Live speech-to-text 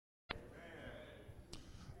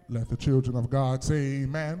Let the children of God say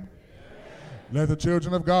amen. Let the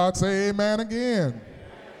children of God say amen again.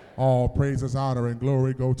 All praises, honor, and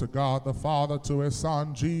glory go to God the Father, to his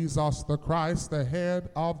Son, Jesus the Christ, the head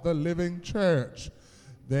of the living church.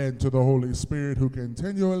 Then to the Holy Spirit, who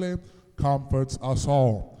continually comforts us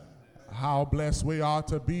all. How blessed we are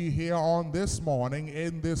to be here on this morning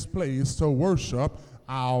in this place to worship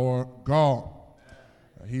our God.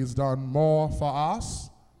 He's done more for us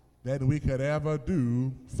than we could ever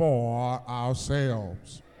do for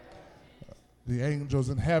ourselves. The angels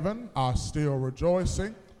in heaven are still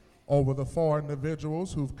rejoicing over the 4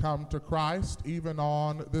 individuals who've come to Christ even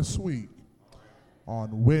on this week.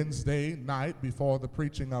 On Wednesday night, before the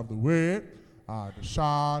preaching of the word,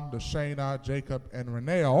 Deshaun, Deshana, Jacob, and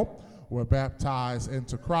Renelle were baptized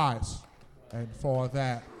into Christ. And for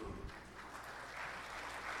that,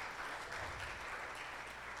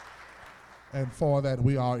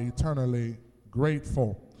 we are eternally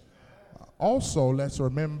grateful. Also, let's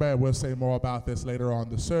remember, we'll say more about this later on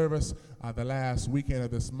the service, the last weekend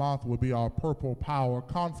of this month will be our Purple Power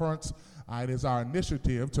Conference. It is our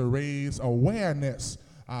initiative to raise awareness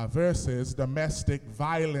versus domestic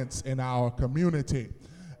violence in our community.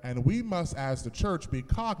 And we must, as the church, be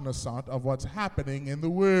cognizant of what's happening in the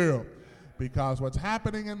world, because what's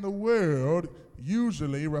happening in the world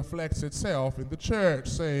usually reflects itself in the church.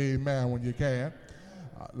 Say amen when you can.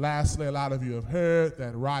 Lastly, a lot of you have heard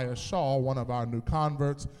that Raya Shaw, one of our new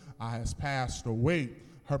converts, has passed away.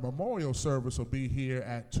 Her memorial service will be here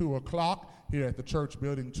at 2 o'clock here at the church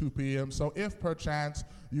building, 2 p.m. So if perchance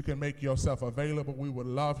you can make yourself available, we would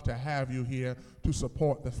love to have you here to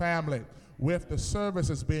support the family. With the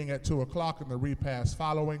services being at 2 o'clock and the repast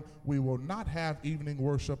following, we will not have evening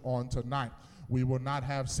worship on tonight. We will not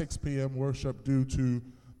have 6 p.m. worship due to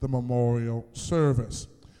the memorial service.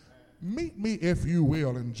 Meet me, if you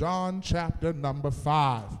will, in John chapter number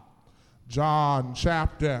 5. John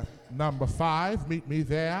chapter number 5. Meet me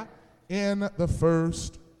there in the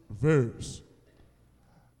first verse.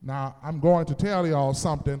 Now, I'm going to tell y'all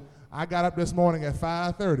something. I got up this morning at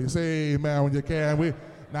 5:30. Say amen when you can.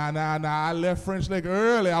 I left French Lake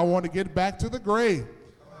early. I want to get back to the grave.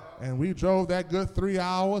 And we drove that good 3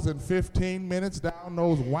 hours and 15 minutes down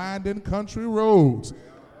those winding country roads.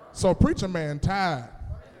 So preacher man tired.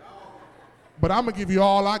 But I'm going to give you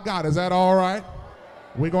all I got. Is that all right?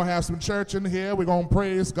 We're going to have some church in here. We're going to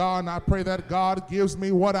praise God, and I pray that God gives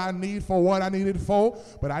me what I need for what I need it for.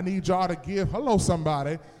 But I need y'all to give, hello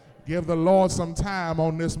somebody, give the Lord some time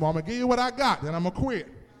on this moment. Give you what I got, then I'm going to quit.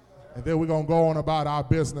 And then we're going to go on about our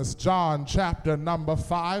business. John chapter number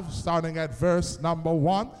 5, starting at verse number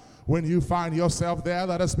 1. When you find yourself there,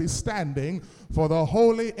 let us be standing for the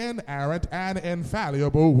holy, inerrant, and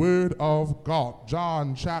infallible word of God.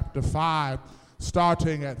 John chapter 5,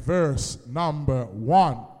 starting at verse number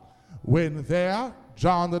 1. When there,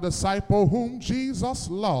 John the disciple whom Jesus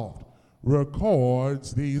loved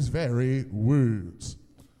records these very words.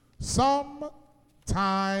 Some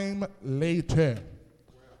time later,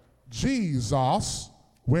 Jesus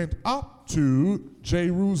went up to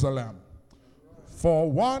Jerusalem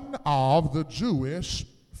for one of the Jewish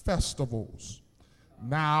festivals.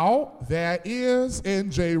 Now there is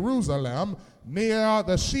in Jerusalem near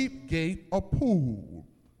the sheep gate a pool.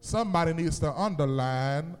 Somebody needs to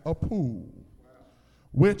underline a pool,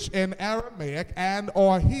 which in Aramaic and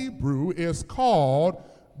or Hebrew is called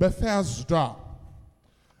Bethesda,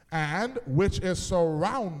 and which is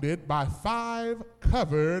surrounded by 5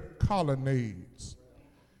 covered colonnades.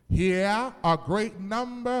 Here a great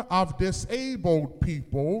number of disabled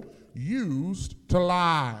people used to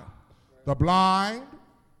lie: the blind,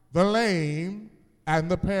 the lame,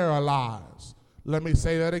 and the paralyzed. Let me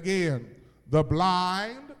say that again. The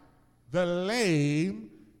blind, the lame,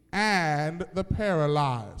 and the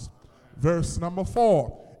paralyzed. Verse number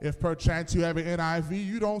 4. If perchance you have an NIV,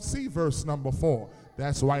 you don't see verse number 4.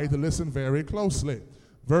 That's why you have to listen very closely.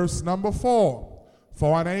 Verse number 4.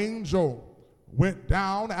 For an angel went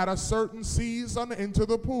down at a certain season into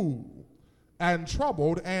the pool, and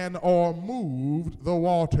troubled and or moved the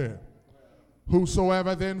water.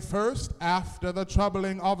 Whosoever then first, after the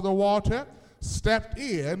troubling of the water, stepped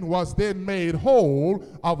in, was then made whole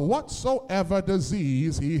of whatsoever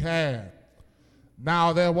disease he had.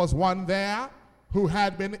 Now there was one there who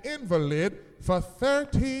had been invalid for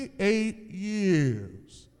 38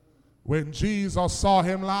 years. When Jesus saw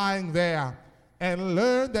him lying there, and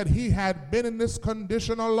learned that he had been in this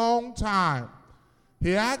condition a long time,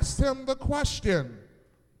 he asked him the question,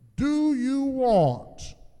 "Do you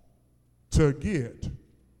want to get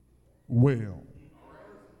well?"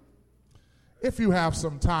 If you have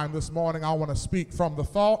some time this morning, I want to speak from the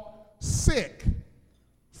thought, sick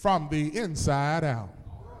from the inside out.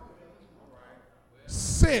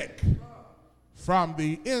 Sick from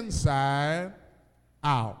the inside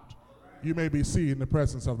out. You may be seated in the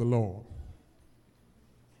presence of the Lord.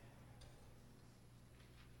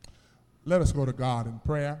 Let us go to God in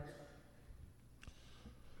prayer.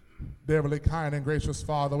 Dearly kind and gracious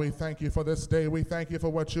Father, we thank you for this day. We thank you for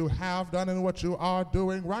what you have done and what you are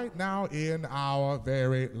doing right now in our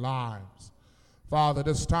very lives. Father,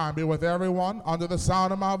 this time be with everyone under the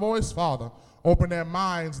sound of my voice, Father. Open their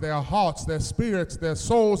minds, their hearts, their spirits, their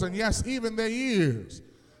souls, and yes, even their ears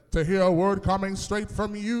to hear a word coming straight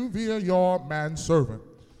from you via your manservant.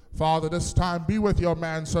 Father, this time be with your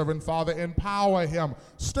manservant, Father. Empower him,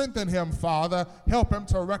 strengthen him, Father. Help him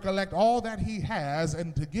to recollect all that he has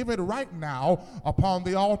and to give it right now upon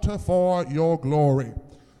the altar for your glory.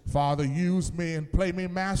 Father, use me and play me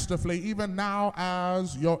masterfully even now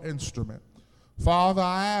as your instrument. Father,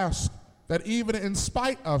 I ask that even in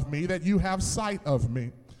spite of me, that you have sight of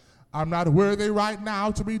me. I'm not worthy right now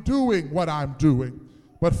to be doing what I'm doing,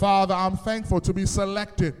 but Father, I'm thankful to be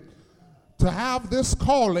selected to have this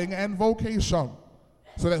calling and vocation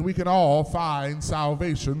so that we can all find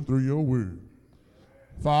salvation through your word.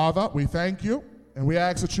 Father, we thank you and we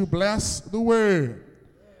ask that you bless the word,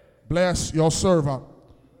 bless your servant,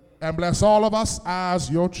 and bless all of us as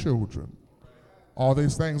your children. All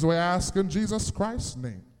these things we ask in Jesus Christ's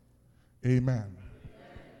name. Amen.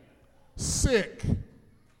 Sick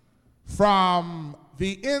from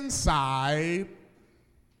the inside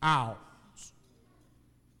out.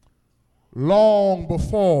 Long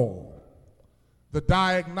before the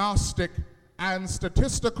Diagnostic and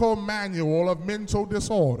Statistical Manual of Mental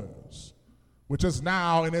Disorders, which is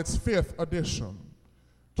now in its 5th edition,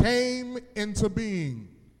 came into being,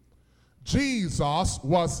 Jesus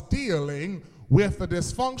was dealing with the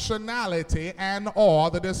dysfunctionality and or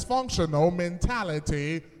the dysfunctional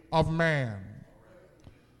mentality of man.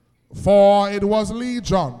 For it was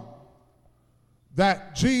legion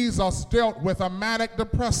that Jesus dealt with a manic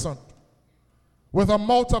depressant with a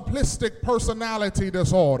multiplistic personality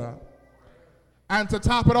disorder. And to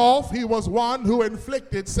top it off, he was one who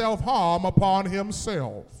inflicted self-harm upon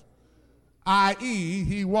himself, i.e.,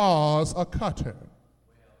 he was a cutter.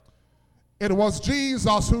 It was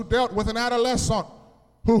Jesus who dealt with an adolescent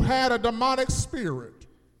who had a demonic spirit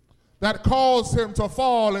that caused him to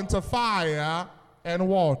fall into fire and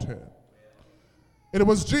water. It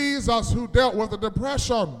was Jesus who dealt with the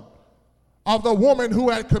depression of the woman who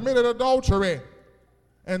had committed adultery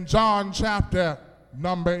in John chapter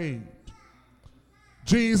number 8.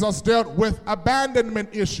 Jesus dealt with abandonment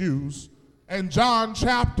issues in John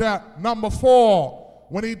chapter number 4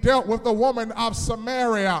 when he dealt with the woman of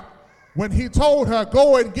Samaria when he told her,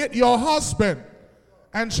 go and get your husband.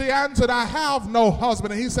 And she answered, I have no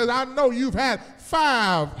husband. And he said, I know you've had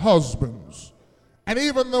 5 husbands. And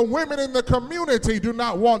even the women in the community do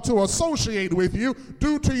not want to associate with you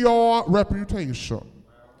due to your reputation.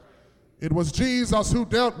 It was Jesus who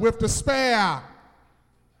dealt with despair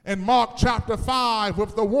in Mark chapter 5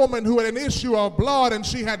 with the woman who had an issue of blood, and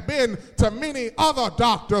she had been to many other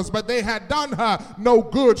doctors, but they had done her no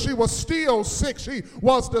good. She was still sick. She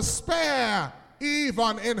was despair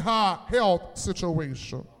even in her health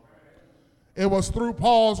situation. It was through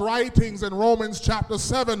Paul's writings in Romans chapter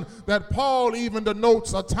 7 that Paul even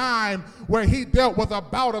denotes a time where he dealt with a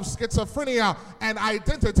bout of schizophrenia and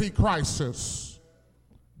identity crisis.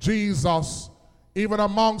 Jesus, even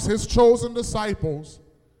amongst his chosen disciples,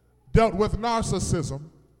 dealt with narcissism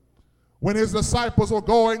when his disciples were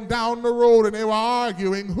going down the road and they were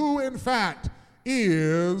arguing who in fact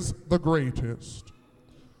is the greatest.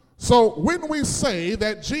 So when we say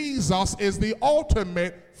that Jesus is the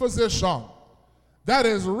ultimate physician, that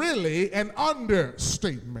is really an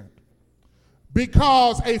understatement,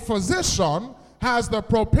 because a physician has the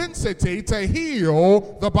propensity to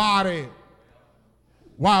heal the body,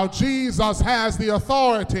 while Jesus has the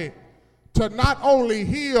authority to not only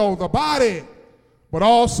heal the body, but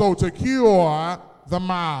also to cure the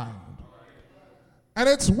mind. And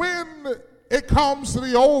it's when it comes to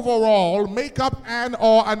the overall makeup and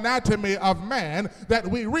or anatomy of man that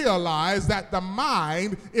we realize that the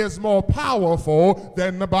mind is more powerful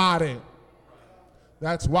than the body.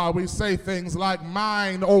 That's why we say things like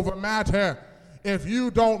mind over matter. If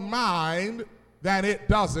you don't mind, then it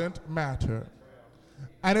doesn't matter.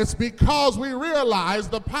 And it's because we realize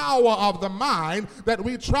the power of the mind that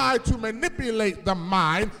we try to manipulate the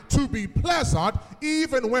mind to be pleasant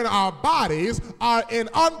even when our bodies are in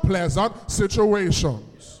unpleasant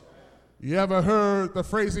situations. You ever heard the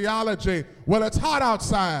phraseology, well, it's hot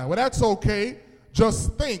outside. Well, that's okay.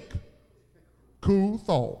 Just think cool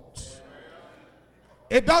thoughts.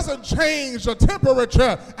 It doesn't change the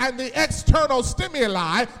temperature and the external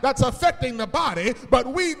stimuli that's affecting the body, but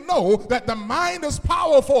we know that the mind is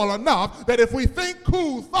powerful enough that if we think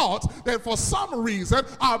cool thoughts, then for some reason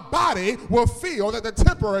our body will feel that the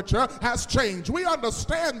temperature has changed. We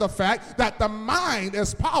understand the fact that the mind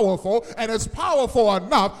is powerful and is powerful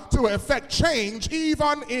enough to effect change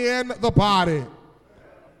even in the body.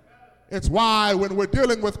 It's why when we're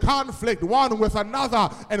dealing with conflict one with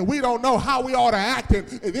another and we don't know how we ought to act, and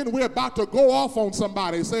then we're about to go off on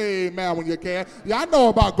somebody, say amen when you can. Yeah, I know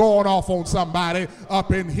about going off on somebody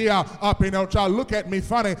up in here, don't y'all look at me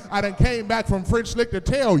funny. I done came back from French Lick to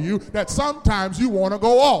tell you that sometimes you want to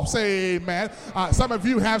go off, say amen. Some of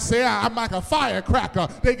you have said, I'm like a firecracker.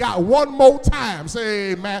 They got one more time,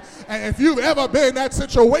 say amen. And if you've ever been in that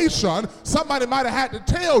situation, somebody might have had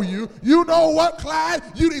to tell you, you know what, Clyde,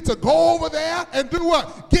 you need to go over there and do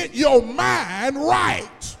what? Get your mind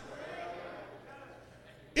right.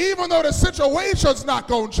 Even though the situation's not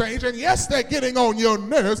going to change, and yes, they're getting on your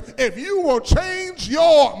nerves, if you will change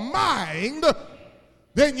your mind,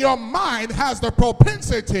 then your mind has the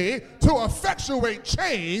propensity to effectuate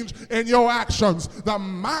change in your actions. The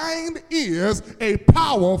mind is a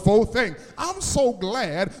powerful thing. I'm so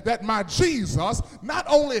glad that my Jesus not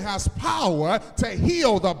only has power to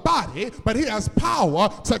heal the body, but he has power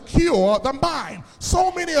to cure the mind.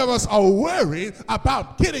 So many of us are worried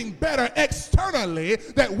about getting better externally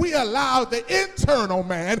that we allow the internal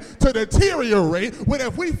man to deteriorate, when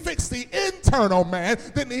if we fix the internal man,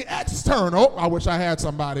 then the external, I wish I had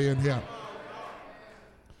somebody in here.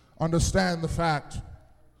 Understand the fact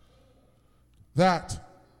that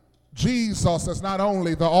Jesus is not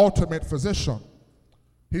only the ultimate physician,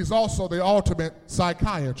 he's also the ultimate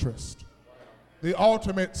psychiatrist, the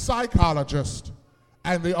ultimate psychologist,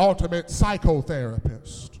 and the ultimate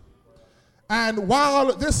psychotherapist. And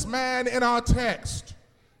while this man in our text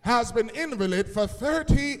has been invalid for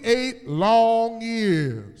 38 long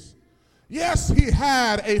years, yes, he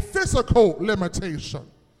had a physical limitation,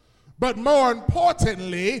 but more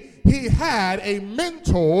importantly, he had a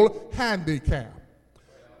mental handicap.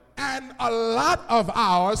 And a lot of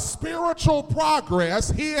our spiritual progress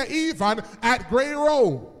here, even at Gray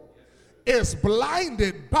Road, is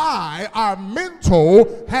blinded by our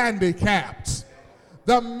mental handicaps.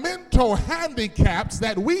 The mental handicaps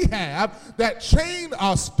that we have that chain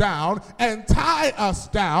us down and tie us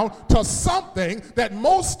down to something that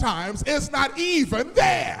most times is not even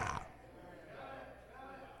there.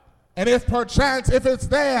 And if perchance, if it's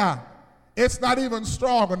there, it's not even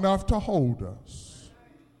strong enough to hold us.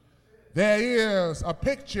 There is a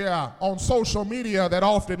picture on social media that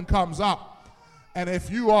often comes up. And if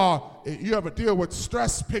you ever deal with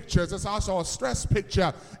stress pictures, it's also a stress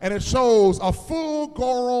picture, and it shows a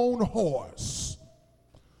full-grown horse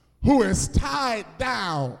who is tied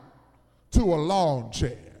down to a lawn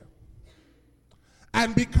chair.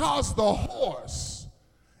 And because the horse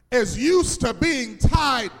is used to being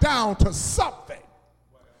tied down to something,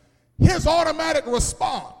 his automatic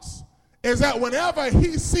response is that whenever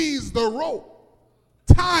he sees the rope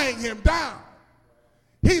tying him down,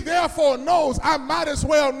 he therefore knows I might as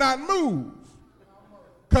well not move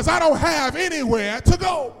because I don't have anywhere to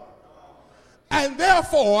go. And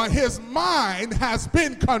therefore his mind has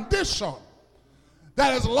been conditioned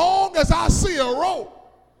that as long as I see a rope,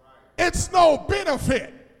 it's no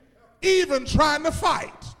benefit even trying to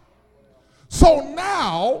fight. So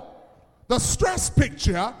now the stress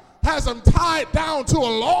picture has him tied down to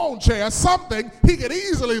a lawn chair, something he could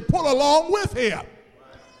easily pull along with him.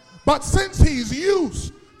 But since he's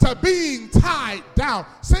used to being tied down,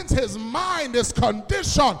 since his mind is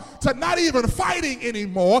conditioned to not even fighting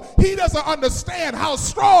anymore, he doesn't understand how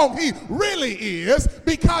strong he really is,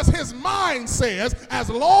 because his mind says,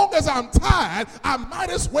 as long as I'm tied, I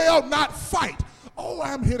might as well not fight. Oh,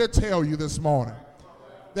 I'm here to tell you this morning,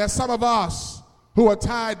 there's some of us who are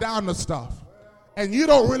tied down to stuff, and you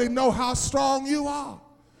don't really know how strong you are.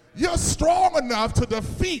 You're strong enough to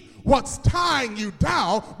defeat what's tying you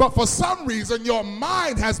down, but for some reason your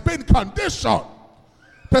mind has been conditioned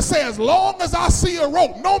to say, as long as I see a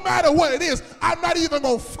rope, no matter what it is, I'm not even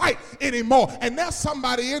going to fight anymore. And there's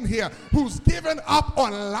somebody in here who's given up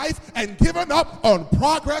on life and given up on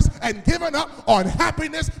progress and given up on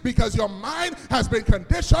happiness because your mind has been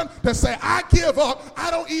conditioned to say, I give up. I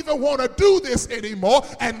don't even want to do this anymore.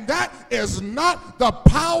 And that is not the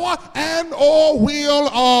power and or will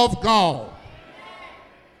of God.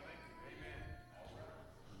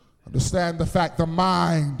 Understand the fact the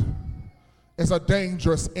mind is a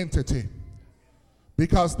dangerous entity,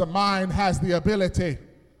 because the mind has the ability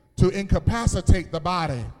to incapacitate the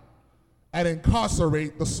body and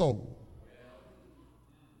incarcerate the soul.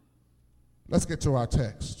 Let's get to our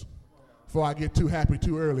text before I get too happy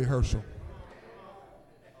too early, Herschel.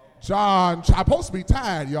 John, I'm supposed to be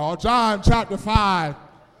tired, y'all. John chapter 5,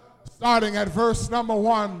 starting at verse number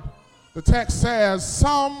 1, the text says,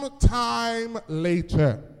 sometime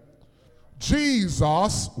later,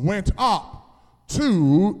 Jesus went up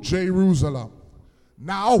to Jerusalem.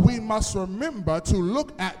 Now we must remember to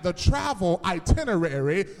look at the travel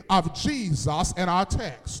itinerary of Jesus in our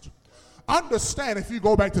text. Understand, if you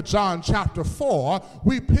go back to John chapter 4,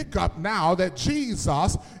 we pick up now that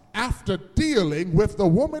Jesus, after dealing with the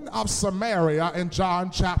woman of Samaria in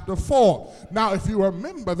John chapter 4. Now, if you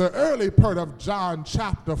remember the early part of John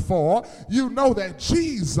chapter 4, you know that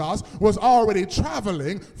Jesus was already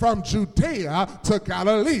traveling from Judea to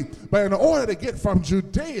Galilee. But in order to get from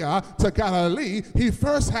Judea to Galilee, he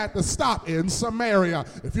first had to stop in Samaria.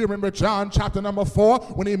 If you remember John chapter number 4,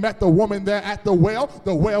 when he met the woman there at the well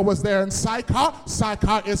was there in Sychar.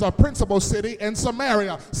 Sychar is a principal city in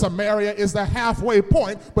Samaria. Samaria is the halfway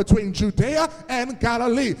point between Judea and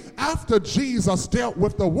Galilee. After Jesus dealt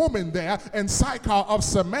with the woman there in Sychar of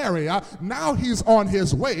Samaria, now he's on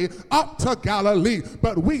his way up to Galilee.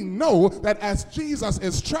 But we know that as Jesus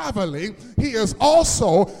is traveling, he is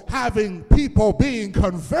also having people being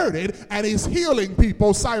converted, and he's healing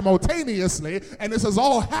people simultaneously, and this is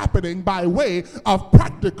all happening by way of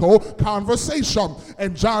practical conversation.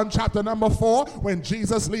 In John chapter number 4, when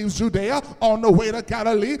Jesus leaves Judea on the way to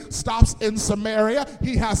Galilee, stops in Samaria,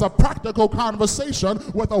 he has a practical conversation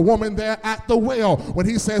with a woman there at the well. When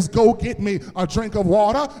he says, go get me a drink of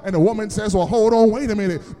water, and the woman says, well, hold on, wait a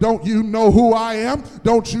minute. Don't you know who I am?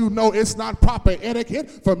 Don't you know it's not proper etiquette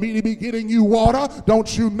for me to be getting you water?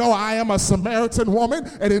 Don't you know I am a Samaritan woman?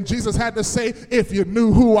 And then Jesus had to say, if you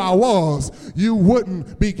knew who I was, you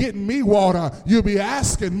wouldn't be getting me water. You'd be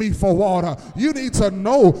asking me for water. You need to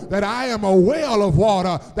know that I am a well of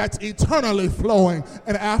water that's eternally flowing.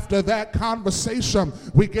 And after that conversation,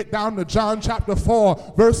 we get down to John chapter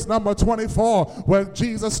 4, verse number 24, where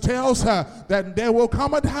Jesus tells her that there will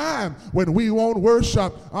come a time when we won't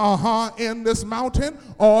worship in this mountain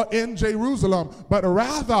or in Jerusalem, but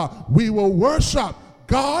rather we will worship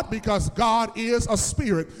God, because God is a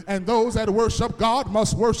spirit, and those that worship God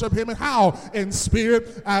must worship him. And how? In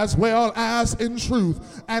spirit as well as in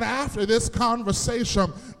truth. And after this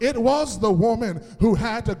conversation, it was the woman who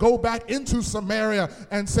had to go back into Samaria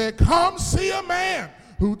and say, come see a man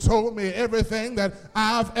who told me everything that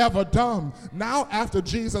I've ever done. Now, after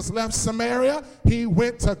Jesus left Samaria, he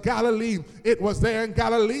went to Galilee. It was there in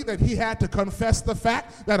Galilee that he had to confess the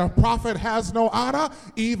fact that a prophet has no honor,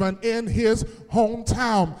 even in his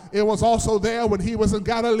hometown. It was also there when he was in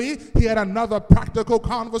Galilee, he had another practical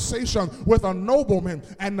conversation with a nobleman,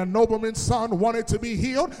 and the nobleman's son wanted to be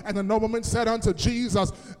healed, and the nobleman said unto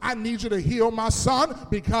Jesus, I need you to heal my son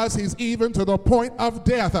because he's even to the point of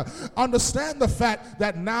death. Understand the fact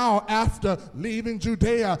that now after leaving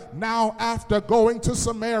Judea, now after going to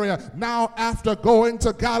Samaria, now after going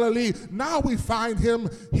to Galilee, now we find him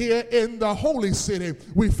here in the holy city.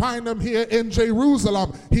 We find him here in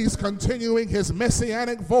Jerusalem. He's continuing his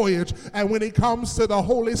messianic voyage, and when he comes to the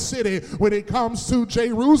holy city, when he comes to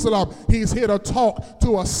Jerusalem, he's here to talk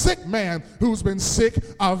to a sick man who's been sick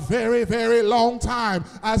a very, very long time.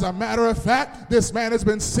 As a matter of fact, this man has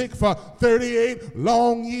been sick for 38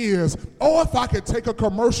 long years. Oh, if I could take a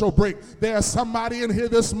commercial break. There's somebody in here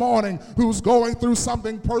this morning who's going through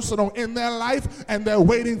something personal in their life, and they're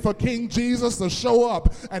waiting for King Jesus to show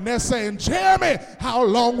up, and they're saying, Jeremy, how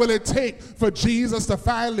long will it take for Jesus to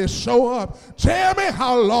finally show up? Jeremy,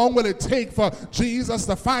 how long will it take for Jesus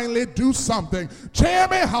to finally do something?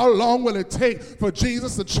 Jeremy, how long will it take for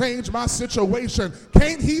Jesus to change my situation?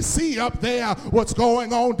 Can't he see up there what's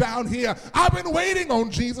going on down here? I've been waiting on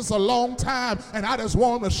Jesus a long time, and I just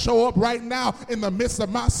want him to show up right now in the midst of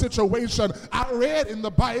my situation. I read in the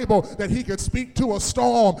Bible that he could speak to a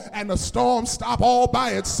storm and the storm stop all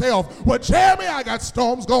by itself. Well, Jeremy, I got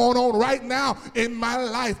storms going on right now in my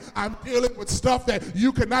life. I'm dealing with stuff that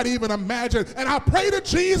you could not even imagine, and I pray to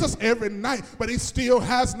Jesus every night, but he still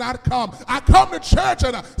has not come. I come to church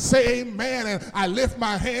and I say amen, and I lift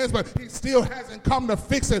my hands, but he still hasn't come to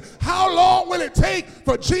fix it. How long will it take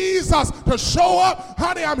for Jesus to show up?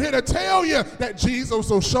 Honey, I'm here to tell you that Jesus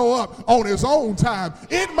will show up on his own time. time.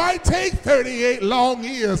 It might take 38 long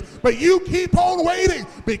years, but you keep on waiting,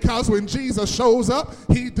 because when Jesus shows up,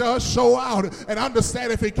 he does show out. And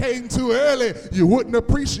understand, if he came too early, you wouldn't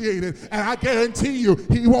appreciate it. And I guarantee you,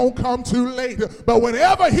 he won't come too late. But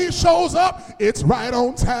whenever he shows up, it's right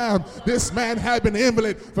on time. This man had been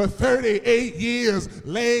invalid for 38 years,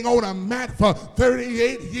 laying on a mat for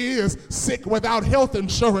 38 years, sick without health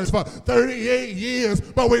insurance for 38 years.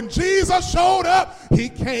 But when Jesus showed up, he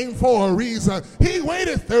came for a reason. He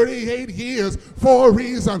waited 38 years for a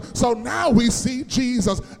reason. So now we see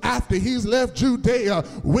Jesus, after he's left Judea,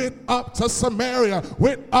 went up to Samaria,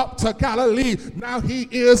 went up to Galilee. Now he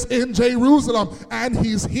is in Jerusalem, and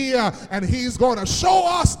he's here, and he's going to show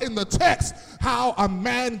us in the text how a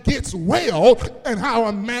man gets well and how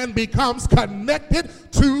a man becomes connected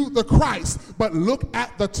to the Christ. But look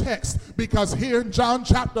at the text, because here in John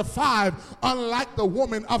chapter 5, unlike the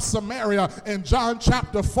woman of Samaria in John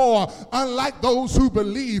chapter 4, unlike those who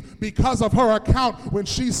believe because of her account when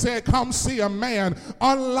she said, "Come see a man,"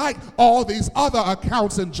 unlike all these other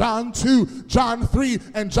accounts in John 2, John 3,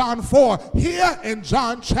 and John 4, here in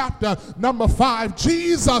John chapter number 5,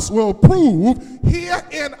 Jesus will prove here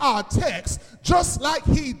in our text, just like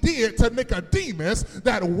he did to Nicodemus,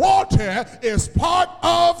 that water is part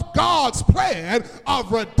of God's plan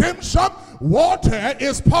of redemption. Water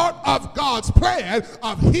is part of God's plan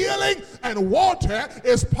of healing, and water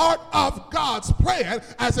is part of God's plan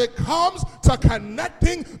as it comes to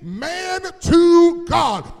connecting man to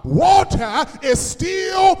God. Water is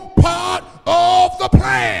still part of the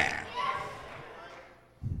plan.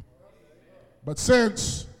 But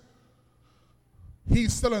since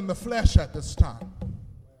he's still in the flesh at this time,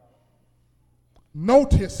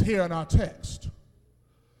 notice here in our text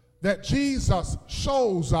that Jesus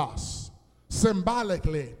shows us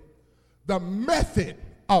symbolically the method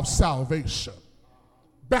of salvation,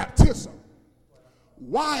 baptism,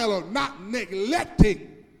 while not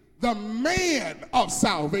neglecting the man of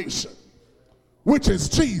salvation, which is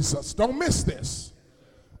Jesus. Don't miss this.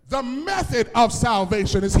 The method of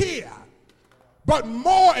salvation is here, but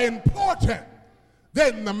more important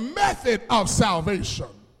than the method of salvation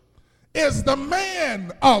is the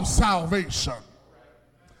man of salvation.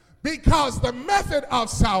 Because the method of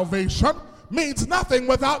salvation means nothing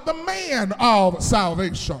without the man of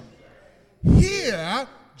salvation. Here,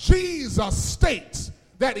 Jesus states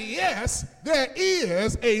that yes, there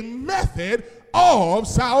is a method of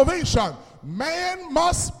salvation. Man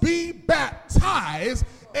must be baptized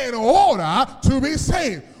in order to be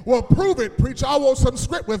saved. Well, prove it, preacher. I want some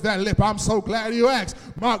script with that lip. I'm so glad you asked.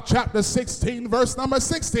 Mark chapter 16, verse number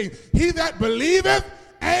 16. He that believeth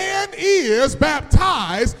and is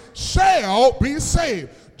baptized shall be saved.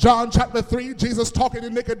 John chapter 3, Jesus talking to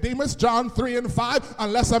Nicodemus. John 3 and 5,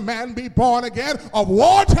 unless a man be born again of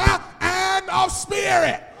water and of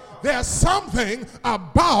spirit. There's something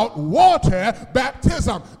about water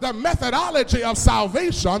baptism. The methodology of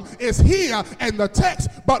salvation is here in the text,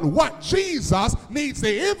 but what Jesus needs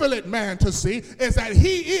the invalid man to see is that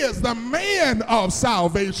he is the man of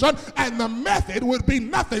salvation, and the method would be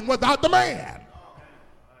nothing without the man.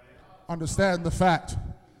 Understand the fact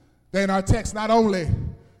that in our text, not only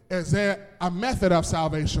is there a method of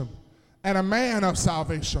salvation and a man of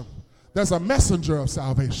salvation, there's a messenger of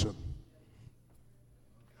salvation.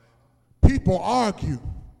 People argue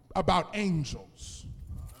about angels,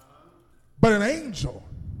 but an angel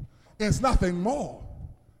is nothing more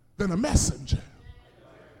than a messenger.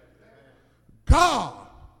 God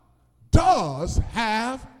does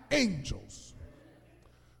have angels.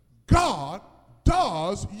 God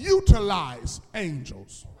does utilize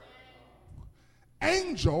angels.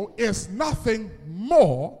 Angel is nothing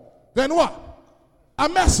more than what? A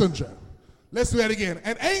messenger. Let's do that again.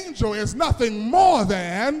 An angel is nothing more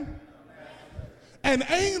than An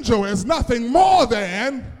angel is nothing more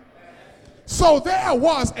than. So there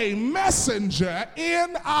was a messenger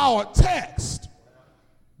in our text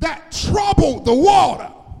that troubled the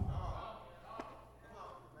water.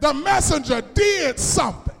 The messenger did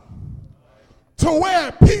something to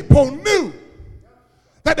where people knew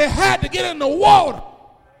that they had to get in the water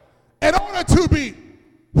in order to be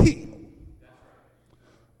healed.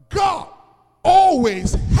 God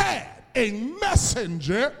always had a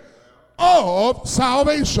messenger of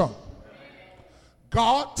salvation.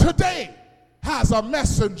 God today has a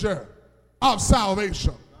messenger of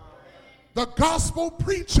salvation. The gospel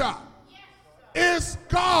preacher is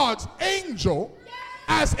God's angel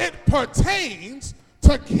as it pertains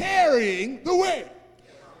to carrying the word,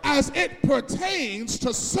 as it pertains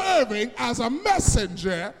to serving as a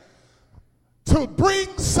messenger to bring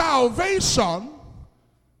salvation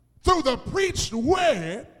through the preached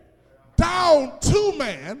word down to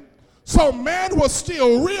man, so man will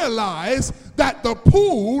still realize that the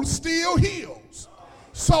pool still heals.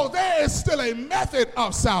 So there is still a method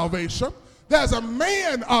of salvation. There's a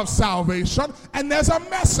man of salvation, and there's a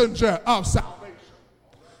messenger of salvation.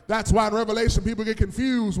 That's why in Revelation people get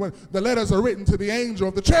confused when the letters are written to the angel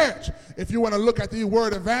of the church. If you want to look at the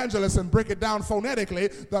word evangelist and break it down phonetically,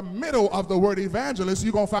 the middle of the word evangelist,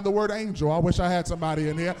 you're going to find the word angel. I wish I had somebody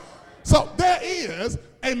in here. So there is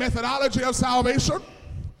a methodology of salvation.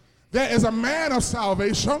 There is a man of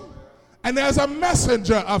salvation, and there's a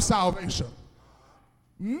messenger of salvation.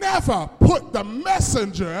 Never put the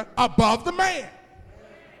messenger above the man.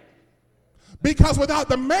 Because without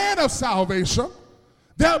the man of salvation,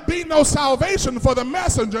 there'll be no salvation for the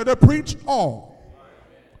messenger to preach on.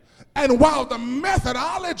 And while the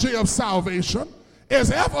methodology of salvation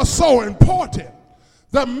is ever so important,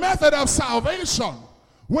 the method of salvation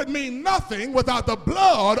would mean nothing without the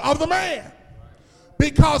blood of the man.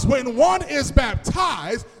 Because when one is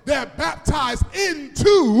baptized, they're baptized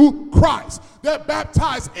into Christ. They're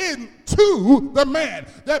baptized into the man.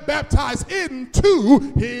 They're baptized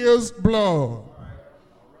into his blood.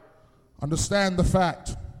 Understand the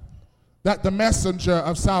fact that the messenger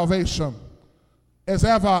of salvation is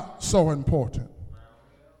ever so important.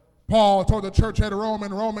 Paul told the church at Rome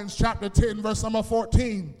in Romans chapter 10, verse number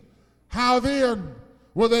 14, how then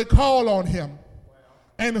will they call on him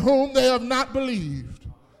in whom they have not believed?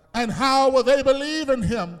 And how will they believe in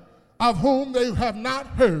him of whom they have not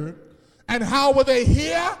heard? And how will they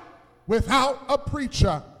hear without a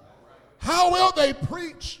preacher? How will they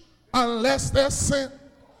preach unless they're sent?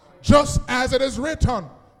 Just as it is written,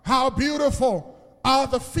 how beautiful are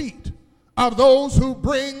the feet of those who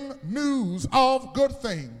bring news of good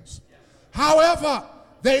things. However,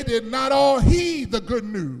 they did not all heed the good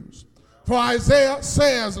news. For Isaiah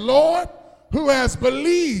says, Lord, who has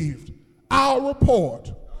believed our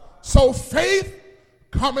report? So faith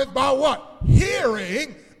cometh by what?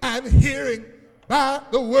 Hearing, and hearing by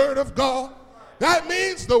the word of God. That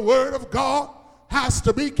means the word of God has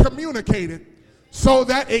to be communicated so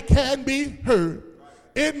that it can be heard.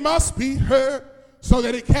 It must be heard so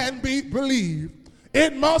that it can be believed.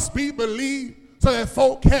 It must be believed so that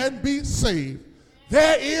folk can be saved.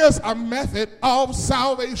 There is a method of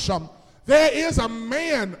salvation. There is a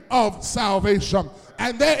man of salvation.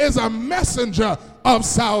 And there is a messenger of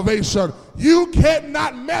salvation. You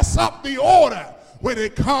cannot mess up the order when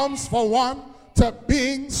it comes for one to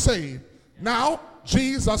being saved. Now,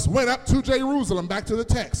 Jesus went up to Jerusalem, back to the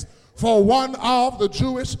text, for one of the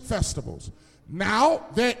Jewish festivals. Now,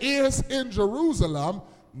 there is in Jerusalem,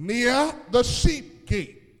 near the sheep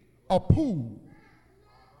gate, a pool.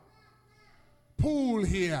 Pool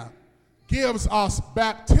here gives us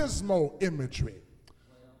baptismal imagery.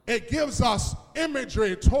 It gives us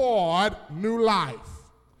imagery toward new life.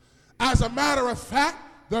 As a matter of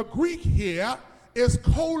fact, the Greek here is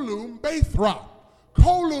kolumbethra.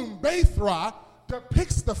 Kolumbethra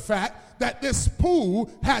depicts the fact that this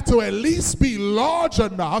pool had to at least be large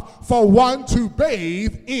enough for one to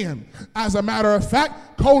bathe in. As a matter of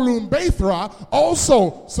fact, kolumbethra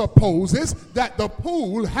also supposes that the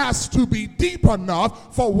pool has to be deep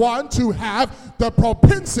enough for one to have the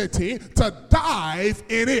propensity to dive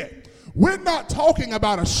in it. We're not talking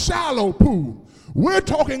about a shallow pool. We're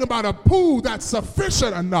talking about a pool that's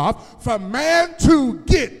sufficient enough for man to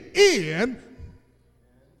get in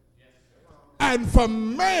and for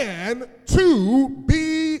man to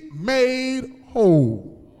be made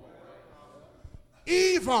whole.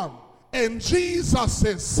 Even in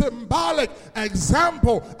Jesus' symbolic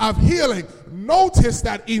example of healing, notice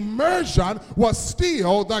that immersion was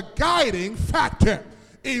still the guiding factor.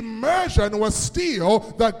 Immersion was still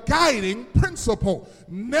the guiding principle.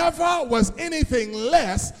 Never was anything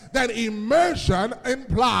less than immersion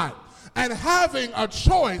implied. And having a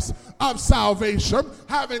choice of salvation,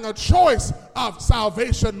 having a choice of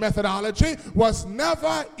salvation methodology was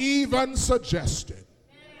never even suggested.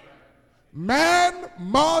 Man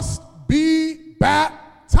must be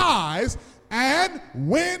baptized, and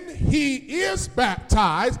when he is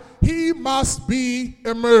baptized, he must be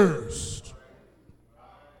immersed.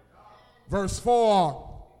 Verse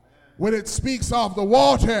 4, when it speaks of the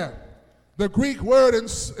water, the Greek word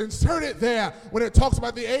inserted there, when it talks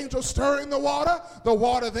about the angel stirring the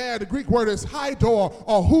water there, the Greek word is hydor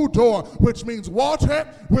or hudor, which means water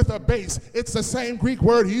with a base. It's the same Greek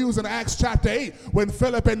word used in Acts chapter 8 when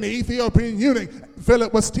Philip and the Ethiopian eunuch,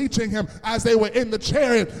 Philip was teaching him as they were in the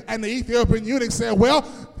chariot, and the Ethiopian eunuch said, well,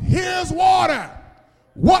 here's water.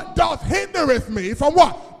 What doth hindereth me from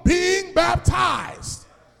what? Being baptized.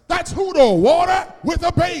 That's hudor, water with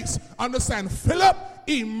a base. Understand, Philip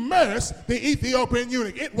immerse the Ethiopian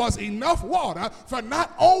eunuch. It was enough water for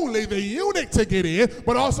not only the eunuch to get in,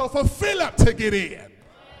 but also for Philip to get in.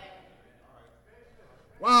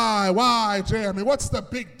 Why, Jeremy? What's the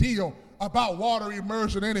big deal about water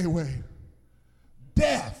immersion anyway?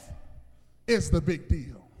 Death is the big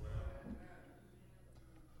deal.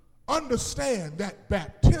 Understand that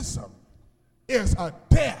baptism is a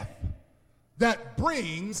death that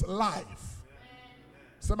brings life.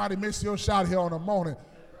 Somebody missed your shout here on a morning.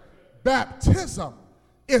 Baptism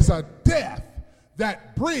is a death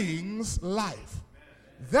that brings life.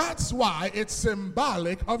 That's why it's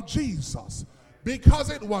symbolic of Jesus,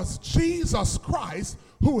 because it was Jesus Christ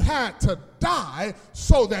who had to die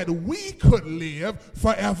so that we could live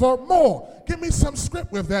forevermore. Give me some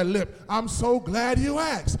script with that lip. I'm so glad you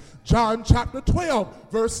asked. John chapter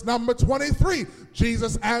 12, verse number 23.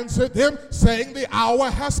 Jesus answered them, saying, the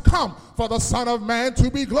hour has come for the Son of Man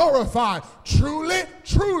to be glorified. Truly,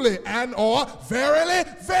 truly, and or verily,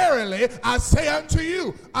 verily, I say unto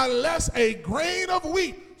you, unless a grain of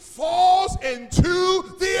wheat falls into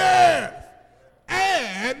the earth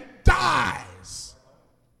and dies,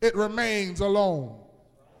 it remains alone.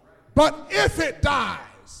 But if it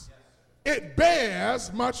dies, it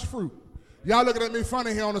bears much fruit. Y'all looking at me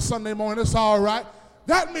funny here on a Sunday morning. It's all right.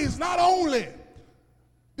 That means not only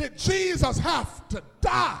did Jesus have to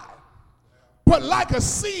die, but like a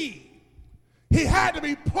seed, he had to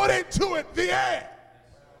be put into the earth.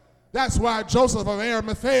 That's why Joseph of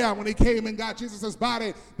Arimathea, when he came and got Jesus'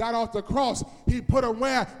 body down off the cross, he put him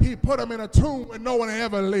where? He put him in a tomb where no one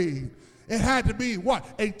ever laid. It had to be what?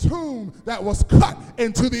 A tomb that was cut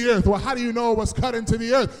into the earth. Well, how do you know it was cut into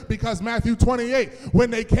the earth? Because Matthew 28, when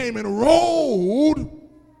they came and rolled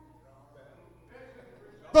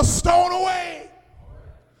the stone away.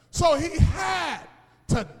 So he had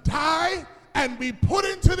to die and be put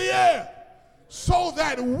into the earth so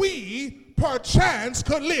that we perchance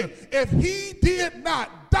could live. If he did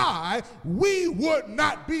not die, we would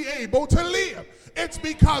not be able to live. It's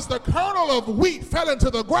because the kernel of wheat fell into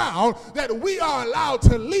the ground that we are allowed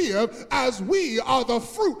to live, as we are the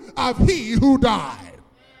fruit of he who died.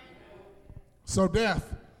 So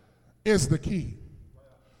death is the key.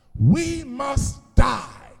 We must die.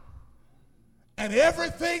 And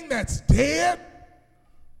everything that's dead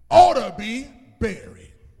ought to be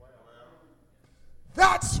buried.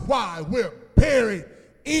 That's why we're buried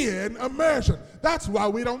in immersion. That's why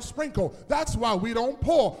we don't sprinkle. That's why we don't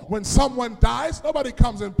pour. When someone dies, nobody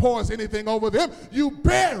comes and pours anything over them. You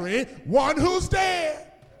bury one who's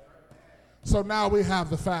dead. So now we have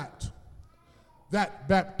the fact that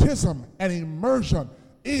baptism and immersion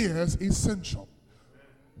is essential.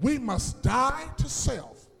 We must die to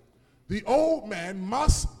self. The old man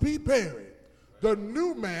must be buried. The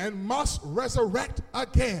new man must resurrect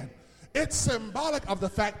again. It's symbolic of the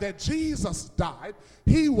fact that Jesus died,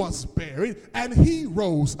 he was buried, and he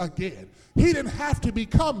rose again. He didn't have to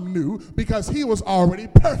become new because he was already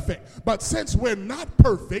perfect. But since we're not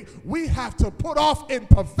perfect, we have to put off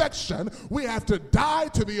imperfection. We have to die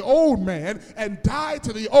to the old man and die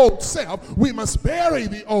to the old self. We must bury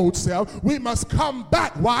the old self. We must come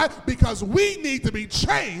back. Why? Because we need to be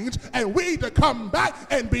changed, and we need to come back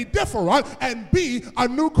and be different and be a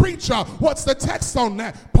new creature. What's the text on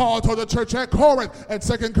that? Paul told the church at Corinth in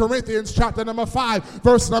 2 Corinthians chapter number 5,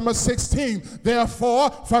 verse number 16. Therefore,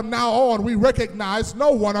 from now on, we recognize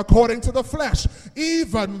no one according to the flesh,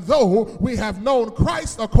 even though we have known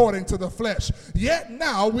Christ according to the flesh. Yet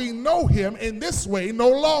now we know him in this way no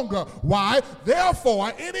longer. Why?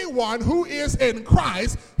 Therefore, anyone who is in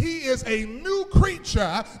Christ, he is a new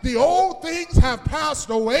creature. The old things have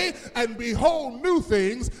passed away, and behold, new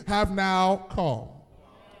things have now come.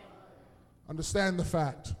 Understand the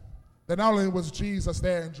fact that not only was Jesus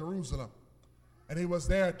there in Jerusalem, and he was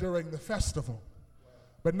there during the festival,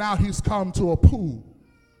 but now he's come to a pool,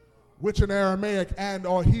 which in Aramaic and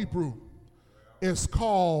or Hebrew is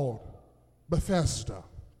called Bethesda.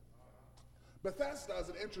 Bethesda is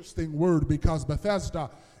an interesting word because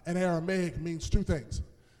Bethesda in Aramaic means two things.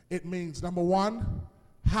 It means, number one,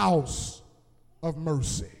 house of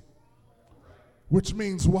mercy, which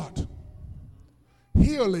means what?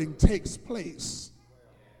 Healing takes place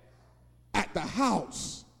at the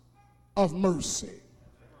house of mercy.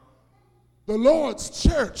 The Lord's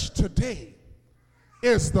church today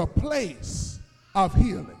is the place of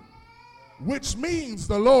healing, which means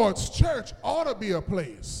the Lord's church ought to be a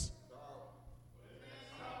place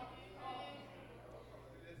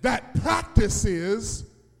that practices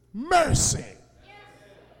mercy.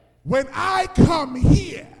 When I come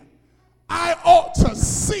here, I ought to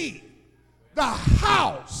see the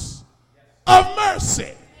house of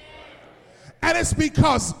mercy. And it's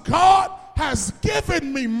because God has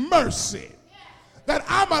given me mercy that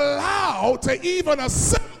I'm allowed to even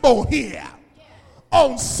assemble here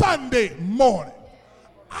on Sunday morning.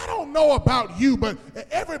 I don't know about you, but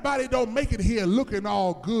everybody don't make it here looking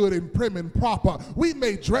all good and prim and proper. We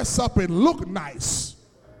may dress up and look nice,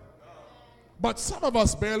 but some of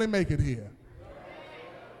us barely make it here.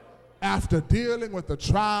 After dealing with the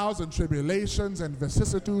trials and tribulations and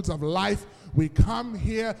vicissitudes of life, we come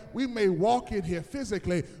here, we may walk in here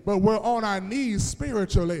physically, but we're on our knees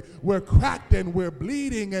spiritually. We're cracked and we're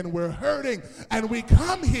bleeding and we're hurting. And we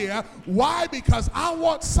come here, why? Because I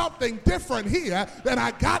want something different here than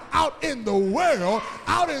I got out in the world.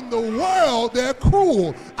 Out in the world, they're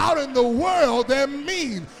cruel. Out in the world, they're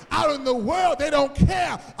mean. Out in the world, they don't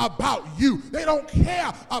care about you. They don't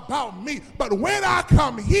care about me. But when I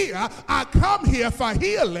come here for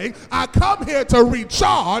healing. I come here to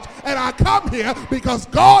recharge, and I come here because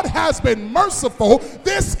God has been merciful.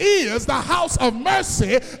 This is the house of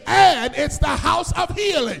mercy, and it's the house of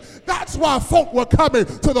healing. That's why folk were coming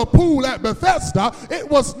to the pool at Bethesda. It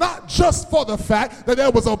was not just for the fact that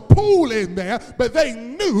there was a pool in there, but they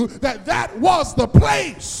knew that that was the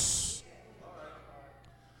place.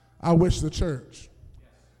 I wish the church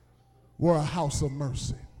were a house of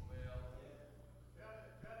mercy.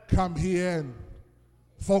 Come here and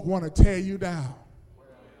folk want to tear you down.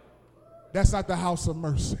 That's not the house of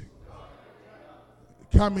mercy.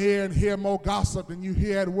 Come here and hear more gossip than you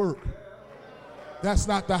hear at work. That's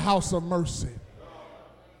not the house of mercy.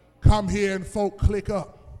 Come here and folk click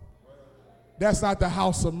up. That's not the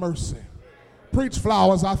house of mercy. Preach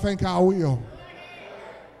flowers, I think I will.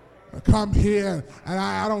 Come here and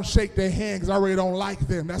I don't shake their hand because I really don't like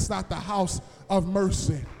them. That's not the house of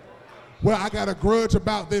mercy. Well, I got a grudge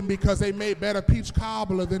about them because they made better peach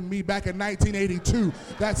cobbler than me back in 1982.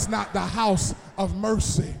 That's not the house of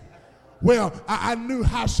mercy. Well, I knew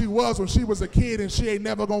how she was when she was a kid and she ain't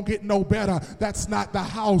never gonna get no better. That's not the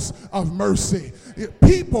house of mercy.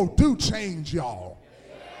 People do change, y'all.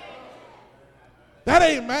 That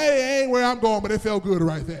ain't where I'm going, but it felt good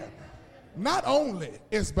right there. Not only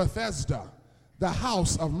is Bethesda the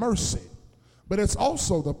house of mercy, but it's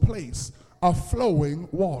also the place of flowing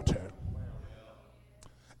water.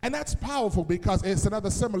 And that's powerful because it's another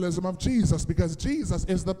symbolism of Jesus, because Jesus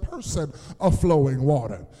is the person of flowing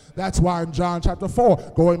water. That's why in John chapter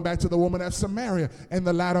 4, going back to the woman of Samaria, in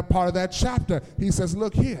the latter part of that chapter, he says,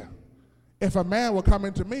 look here, if a man will come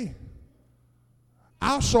into me,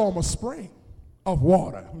 I'll show him a spring of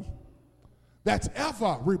water that's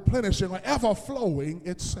ever replenishing or ever flowing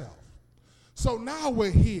itself. So now we're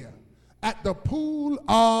here at the pool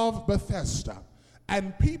of Bethesda.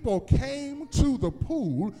 And people came to the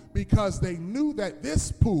pool because they knew that this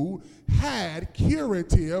pool had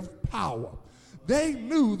curative power. They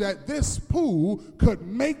knew that this pool could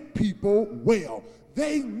make people well.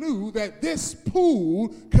 They knew that this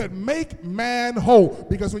pool could make man whole.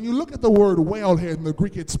 Because when you look at the word well here in the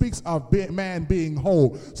Greek, it speaks of man being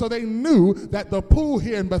whole. So they knew that the pool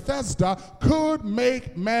here in Bethesda could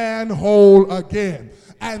make man whole again.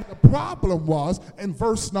 And the problem was in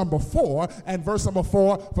verse number 4, and verse number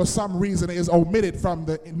 4 for some reason is omitted from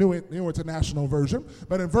the New International Version.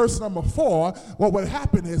 But in verse number 4, what would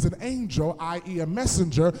happen is an angel, i.e. a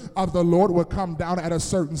messenger of the Lord, would come down at a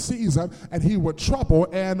certain season and he would trouble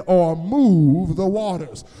and or move the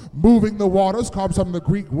waters. Moving the waters comes from the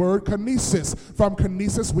Greek word kinesis. From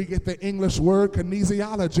kinesis we get the English word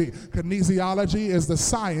kinesiology. Kinesiology is the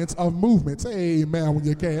science of movements. Amen when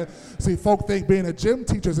you can. See, folk think being a gym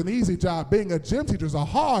teacher is an easy job. Being a gym teacher is a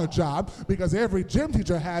hard job because every gym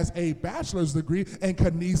teacher has a bachelor's degree in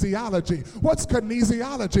kinesiology. What's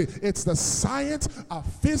kinesiology? It's the science of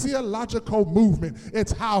physiological movement.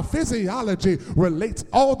 It's how physiology relates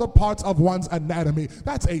all the parts of one's anatomy.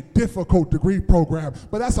 That's a difficult degree program,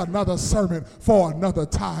 but that's another sermon for another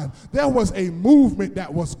time. There was a movement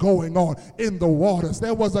that was going on in the waters.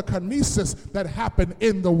 There was a kinesis that happened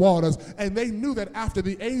in the waters, and they knew that after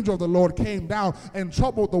the angel of the Lord came down and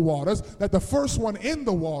troubled the waters, that the first one in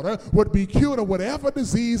the water would be cured of whatever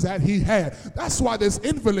disease that he had. That's why this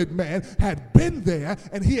invalid man had been there,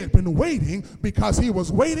 and he had been waiting because he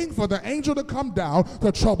was waiting for the angel to come down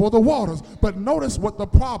to trouble the waters. But notice what the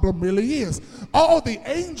problem really is. All the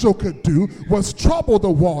angel could do was trouble the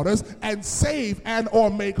waters and save and or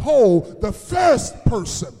make whole the first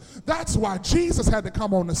person. That's why Jesus had to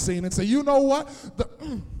come on the scene and say, you know what?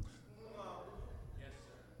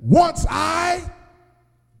 Once I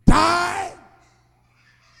die,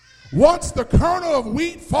 once the kernel of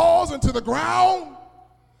wheat falls into the ground,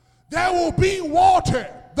 there will be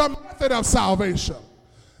water, the method of salvation.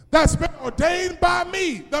 that's been ordained by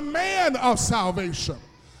me, the man of salvation.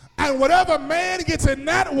 And whatever man gets in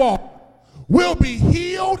that water will be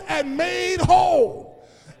healed and made whole.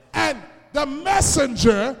 And the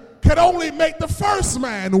messenger can only make the first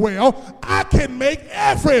man well. I can make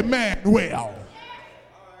every man well.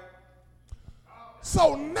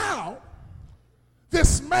 So now,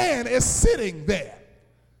 this man is sitting there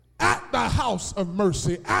at the house of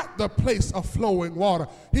mercy, at the place of flowing water.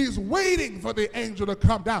 He's waiting for the angel to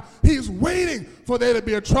come down. He's waiting for there to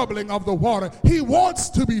be a troubling of the water. He wants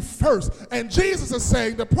to be first. And Jesus is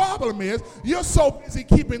saying the problem is you're so busy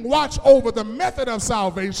keeping watch over the method of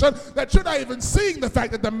salvation that you're not even seeing the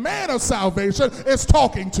fact that the man of salvation is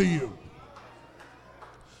talking to you.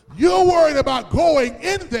 You're worried about going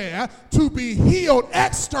in there to be healed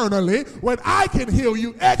externally when I can heal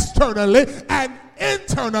you externally and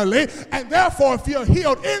internally, and therefore if you're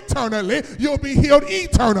healed internally, you'll be healed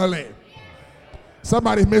eternally.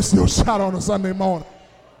 Somebody missed your shot on a Sunday morning.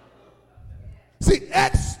 See,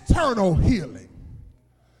 external healing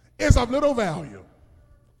is of little value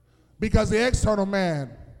because the external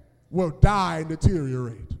man will die and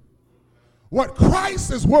deteriorate. What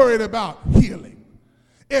Christ is worried about healing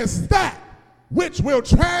is that which will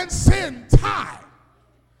transcend time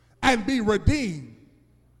and be redeemed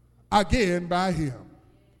again by him.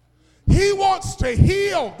 He wants to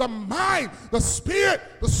heal the mind, the spirit,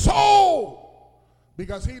 the soul,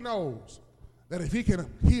 because he knows that if he can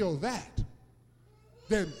heal that,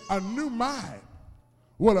 then a new mind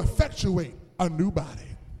will effectuate a new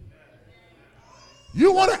body.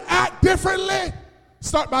 You want to act differently?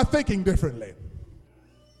 Start by thinking differently.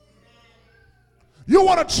 You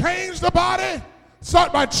want to change the body?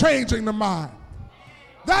 Start by changing the mind.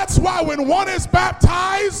 That's why when one is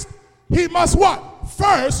baptized, he must what?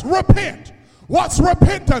 First repent. What's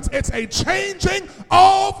repentance? It's a changing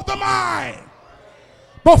of the mind.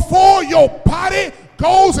 Before your body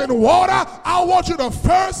goes in water, I want you to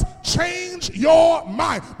first change your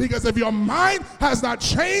mind. Because if your mind has not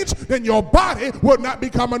changed, then your body will not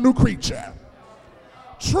become a new creature.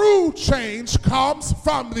 True change comes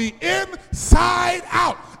from the inside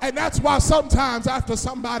out. And that's why sometimes after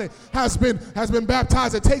somebody has been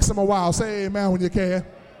baptized, it takes them a while. Say amen when you can.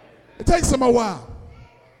 It takes them a while.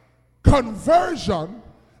 Conversion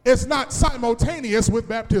is not simultaneous with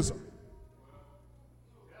baptism.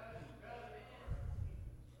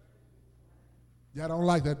 Y'all don't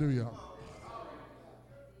like that, do y'all?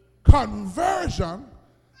 Conversion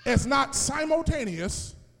is not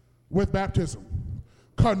simultaneous with baptism.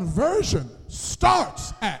 Conversion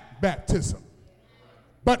starts at baptism,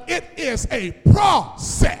 but it is a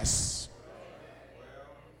process.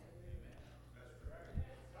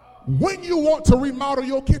 When you want to remodel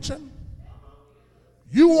your kitchen,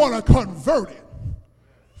 you want to convert it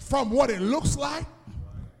from what it looks like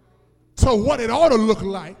to what it ought to look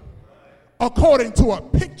like according to a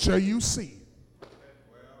picture you see.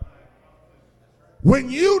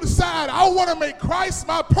 When you decide, I want to make Christ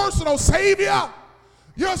my personal Savior,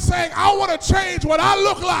 you're saying, I want to change what I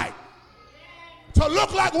look like to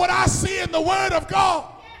look like what I see in the Word of God.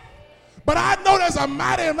 But I know there's a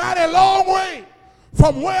mighty, mighty long way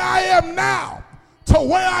from where I am now to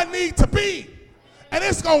where I need to be. And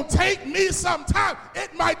it's going to take me some time.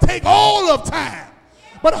 It might take all of time.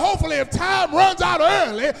 But hopefully if time runs out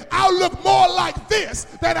early, I'll look more like this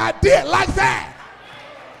than I did like that.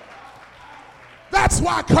 That's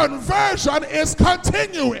why conversion is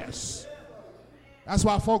continuous. That's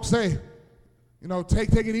why folks say, you know,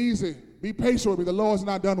 take it easy. Be patient with me. The Lord's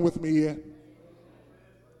not done with me yet.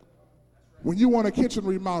 When you want a kitchen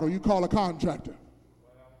remodel, you call a contractor.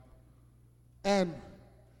 And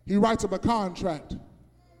he writes up a contract.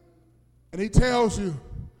 And he tells you,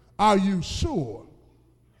 are you sure?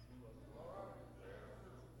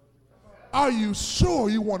 Are you sure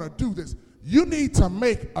you want to do this? You need to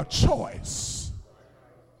make a choice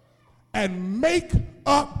and make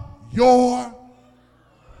up your.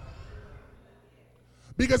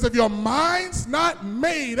 Because if your mind's not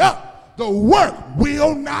made up, the work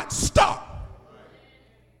will not start.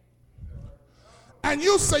 And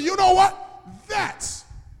you say, you know what? That's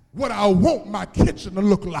what I want my kitchen to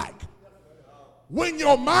look like. When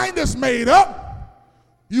your mind is made up,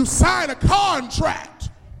 you sign a contract.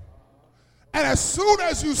 And as soon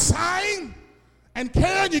as you sign and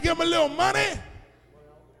can, you give them a little money,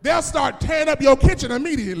 they'll start tearing up your kitchen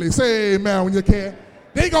immediately. Say amen when you can.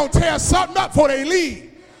 They're going to tear something up before they leave.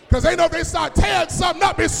 Because they know if they start tearing something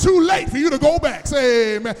up, it's too late for you to go back.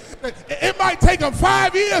 Say amen. It might take them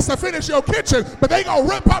 5 years to finish your kitchen, but they're going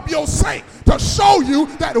to rip up your sink to show you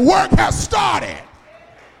that the work has started.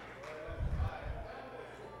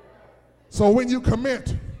 So when you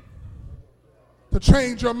commit to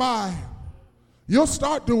change your mind, you'll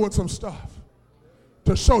start doing some stuff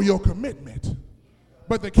to show your commitment.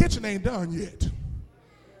 But the kitchen ain't done yet.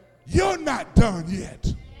 You're not done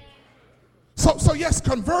yet. So yes,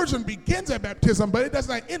 conversion begins at baptism, but it does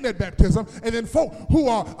not end at baptism. And then folk who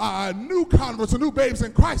are new converts or new babes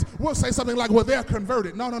in Christ will say something like, well, they're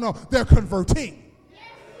converted. No, they're converting.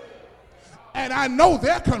 And I know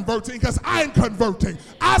they're converting because I'm converting.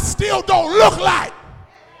 I still don't look like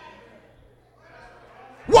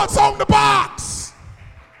what's on the box.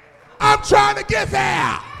 I'm trying to get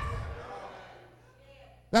there.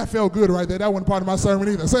 That felt good right there. That wasn't part of my sermon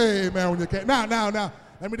either. Say amen when you can. Now.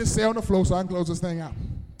 Let me just stay on the floor so I can close this thing out.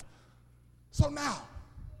 So now,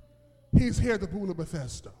 he's here at the pool of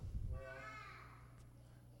Bethesda.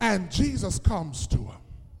 And Jesus comes to him.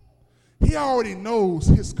 He already knows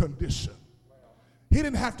his condition. He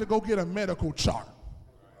didn't have to go get a medical chart.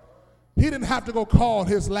 He didn't have to go call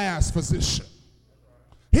his last physician.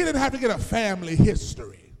 He didn't have to get a family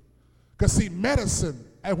history. Because see, medicine,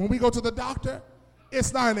 and when we go to the doctor,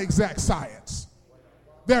 it's not an exact science.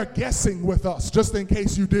 They're guessing with us, just in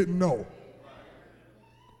case you didn't know.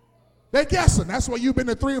 They're guessing. That's why you've been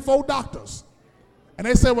to 3 or 4 doctors. And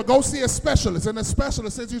they say, well, go see a specialist. And the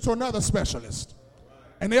specialist sends you to another specialist.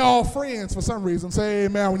 And they're all friends for some reason. Say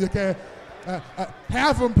amen when you can.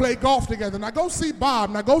 Have them play golf together. Now go see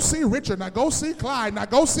Bob. Now go see Richard. Now go see Clyde. Now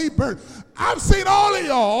go see Bert. I've seen all of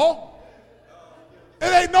y'all. It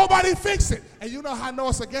ain't nobody fix it. And you know how I know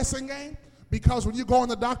it's a guessing game? Because when you go on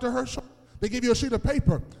the Dr. Herschel, they give you a sheet of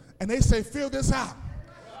paper, and they say, fill this out.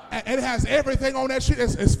 And it has everything on that sheet.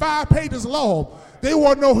 It's 5 pages long. They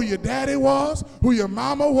want to know who your daddy was, who your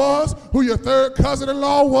mama was, who your third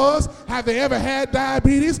cousin-in-law was. Have they ever had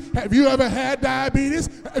diabetes? Have you ever had diabetes?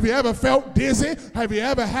 Have you ever felt dizzy? Have you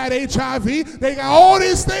ever had HIV? They got all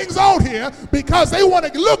these things on here because they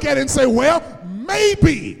want to look at it and say, well,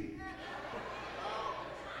 maybe.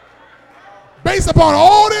 Based upon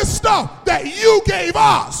all this stuff that you gave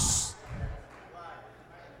us,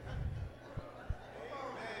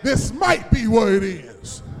 this might be what it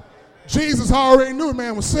is. Jesus already knew the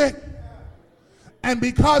man was sick. And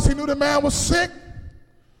because he knew the man was sick,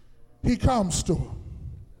 he comes to him.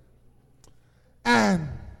 And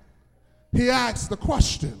he asks the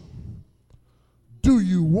question, do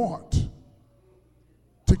you want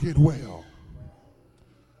to get well?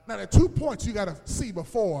 Now, there are 2 points you got to see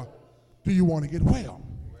before, do you want to get well?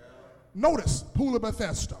 Notice, pool of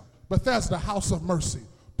Bethesda. Bethesda, house of mercy.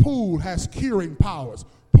 Pool has curing powers.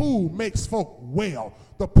 Pool makes folk well.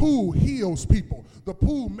 The pool heals people. The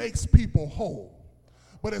pool makes people whole.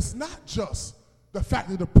 But it's not just the fact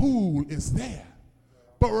that the pool is there.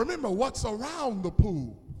 But remember what's around the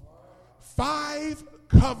pool. 5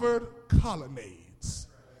 covered colonnades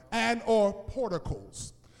and or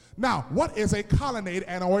porticos. Now, what is a colonnade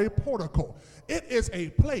and or a portico? It is a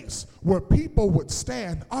place where people would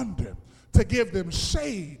stand under to give them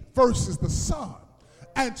shade versus the sun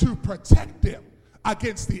and to protect them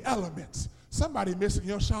against the elements. Somebody missing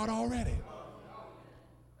your shot already.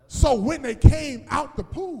 So when they came out the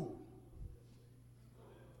pool,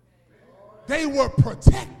 they were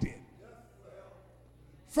protected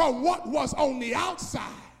from what was on the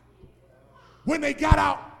outside when they got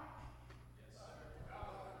out.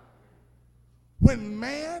 When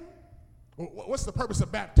man, what's the purpose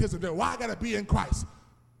of baptism? Why I got to be in Christ?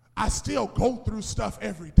 I still go through stuff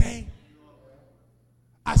every day.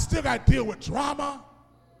 I still got to deal with drama.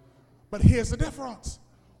 But here's the difference.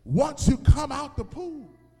 Once you come out the pool,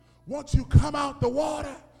 once you come out the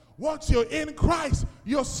water, once you're in Christ,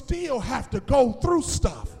 you'll still have to go through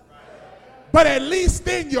stuff. But at least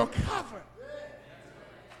then you're covered.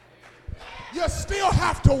 You still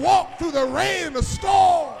have to walk through the rain and the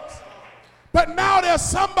storms. But now there's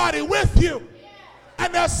somebody with you.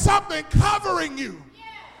 And there's something covering you.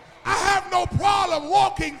 I have no problem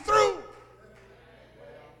walking through.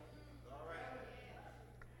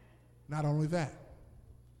 Not only that,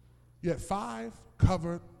 you had 5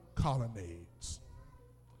 covered colonnades.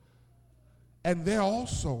 And they're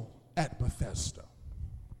also at Bethesda.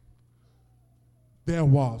 There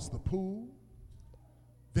was the pool,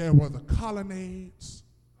 there were the colonnades,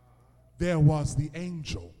 there was the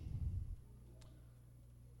angel.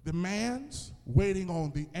 The man's waiting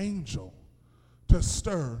on the angel to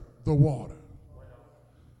stir the water.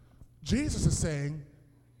 Jesus is saying,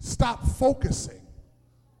 stop focusing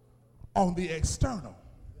on the external.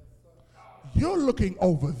 You're looking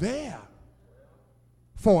over there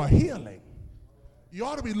for a healing. You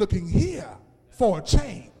ought to be looking here for a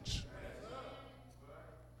change.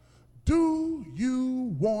 Do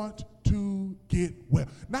you want to get well?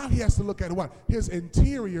 Now he has to look at what? His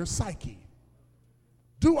interior psyche.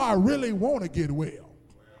 do I really want to get well?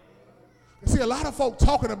 See, a lot of folk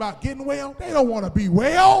talking about getting well, they don't want to be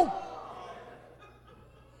well.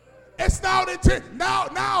 It's now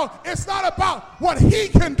it's not about what he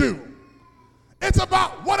can do. It's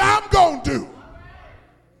about what I'm going to do.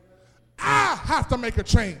 I have to make a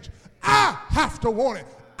change. I have to want it.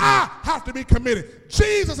 I have to be committed.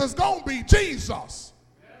 Jesus is going to be Jesus.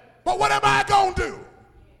 But what am I going to do?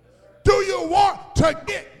 Do you want to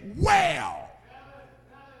get well?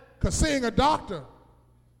 Because seeing a doctor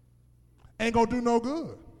ain't going to do no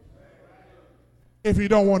good if you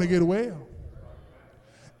don't want to get well.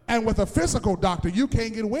 And with a physical doctor, you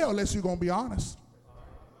can't get well unless you're going to be honest.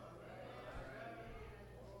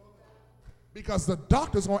 Because the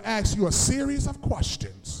doctor's going to ask you a series of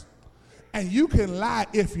questions. And you can lie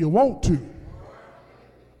if you want to.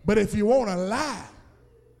 But if you want to lie,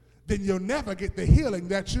 then you'll never get the healing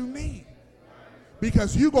that you need.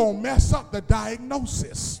 Because you're going to mess up the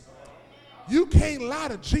diagnosis. You can't lie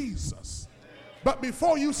to Jesus. But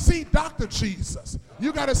before you see Dr. Jesus,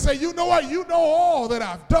 you got to say, you know what? You know all that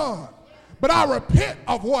I've done. But I repent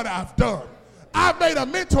of what I've done. I've made a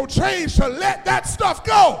mental change to let that stuff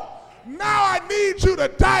go. Now I need you to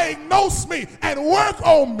diagnose me and work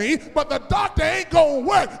on me, but the doctor ain't going to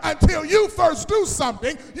work until you first do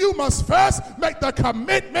something. You must first make the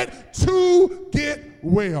commitment to get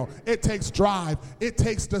well. It takes drive. It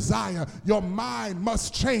takes desire. Your mind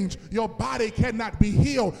must change. Your body cannot be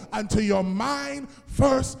healed until your mind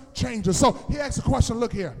first changes. So he asks a question,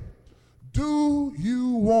 look here. Do you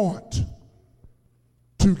want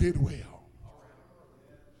to get well?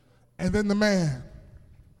 And then the man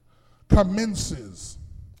commences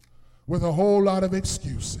with a whole lot of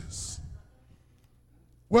excuses.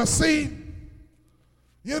 Well, see,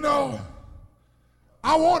 I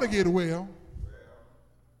want to get well,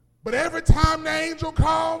 but every time the angel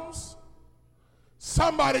comes,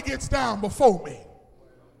 somebody gets down before me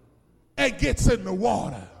and gets in the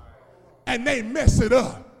water, and they mess it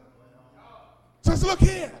up. Says, look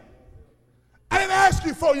here, I didn't ask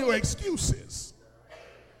you for your excuses.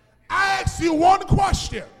 I asked you one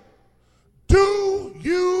question. Do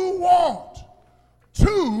you want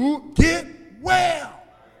to get well?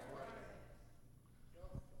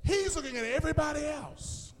 He's looking at everybody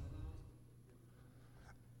else.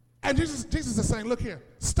 And Jesus is saying, look here,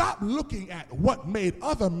 stop looking at what made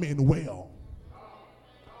other men well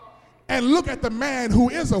and look at the man who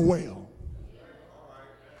is a well.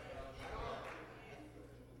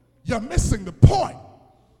 You're missing the point.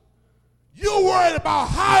 You're worried about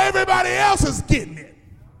how everybody else is getting it.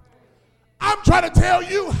 I'm trying to tell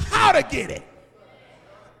you how to get it.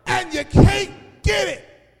 And you can't get it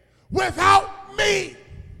without me.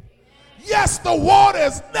 Yes, the water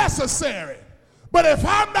is necessary. But if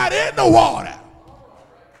I'm not in the water,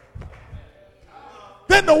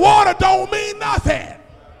 then the water don't mean nothing.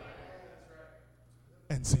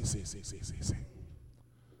 And see.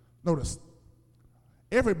 Notice,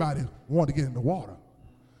 everybody wanted to get in the water.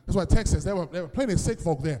 That's why the text says there were plenty of sick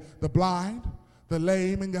folk there. The blind, the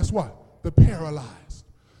lame, and guess what? The paralyzed.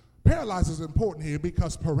 Paralyzed is important here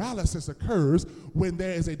because paralysis occurs when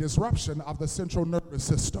there is a disruption of the central nervous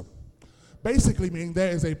system. Basically meaning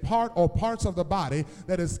there is a part or parts of the body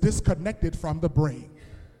that is disconnected from the brain.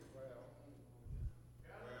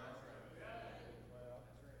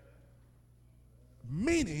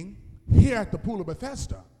 Meaning, here at the Pool of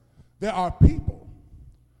Bethesda, there are people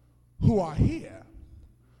who are here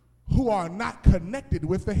who are not connected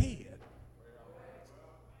with the head.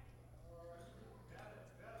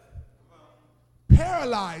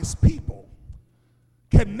 Paralyzed people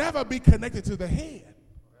can never be connected to the head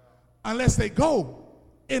unless they go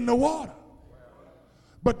in the water.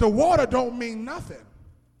 But the water don't mean nothing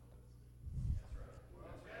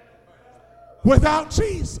without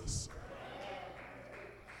Jesus.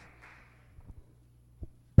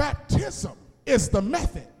 Baptism is the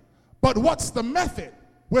method, but what's the method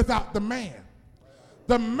without the man?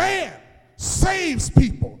 The man saves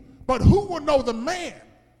people, but who will know the man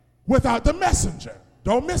without the messenger?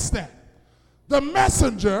 Don't miss that. The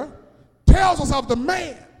messenger tells us of the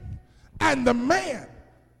man, and the man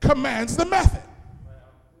commands the method.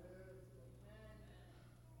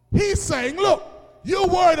 He's saying, look, you're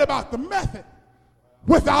worried about the method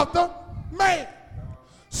without the man.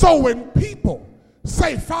 So when people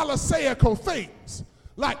say pharisaical things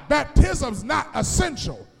like baptism's not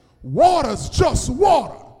essential, water's just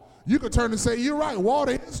water, you could turn and say, you're right,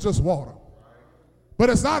 water is just water.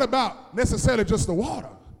 But it's not about necessarily just the water.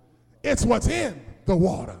 It's what's in the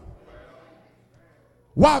water.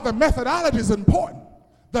 While the methodology is important,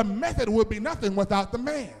 the method would be nothing without the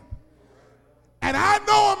man. And I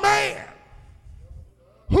know a man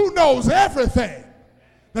knows everything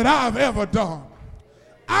that I've ever done.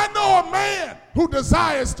 I know a man who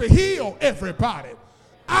desires to heal everybody.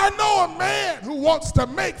 I know a man who wants to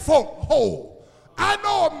make folk whole. I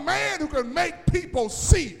know a man who can make people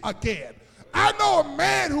see again. I know a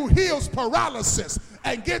man who heals paralysis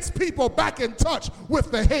and gets people back in touch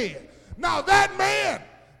with the head. Now that man,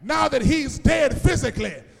 now that he's dead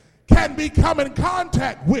physically, can be come in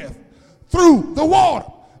contact with through the water.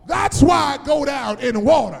 That's why I go down in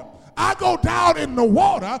water. I go down in the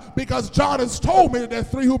water because John has told me that there are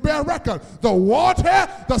three who bear record: the water,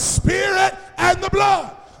 the spirit, and the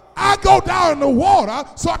blood. I go down in the water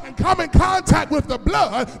so I can come in contact with the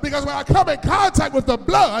blood, because when I come in contact with the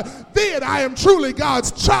blood, then I am truly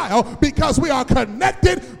God's child, because we are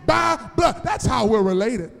connected by blood. That's how we're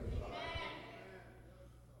related.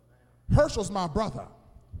 Herschel's my brother.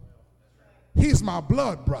 He's my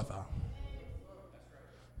blood brother.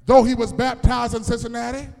 Though he was baptized in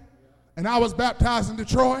Cincinnati and I was baptized in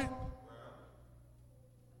Detroit,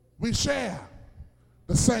 we share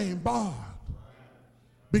the same bond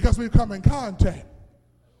because we've come in contact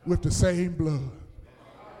with the same blood.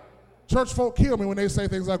 Church folk kill me when they say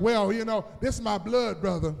things like, well, you know, this is my blood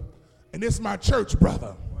brother and this is my church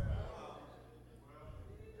brother.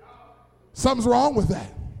 Something's wrong with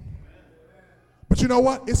that. But you know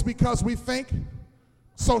what? It's because we think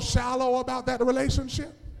so shallow about that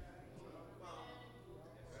relationship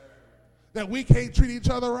that we can't treat each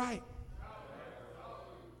other right.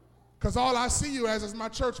 Because all I see you as is my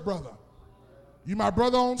church brother. You my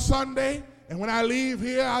brother on Sunday, and when I leave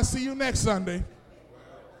here, I see you next Sunday.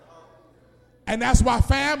 And that's why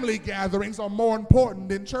family gatherings are more important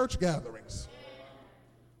than church gatherings.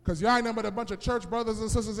 Because y'all ain't nothing but a bunch of church brothers and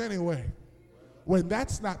sisters anyway. When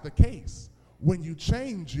that's not the case, when you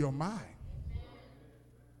change your mind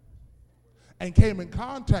and came in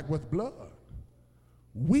contact with blood,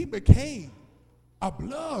 we became a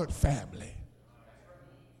blood family.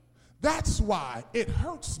 That's why it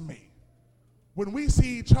hurts me when we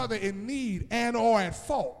see each other in need and or at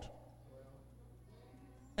fault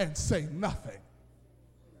and say nothing.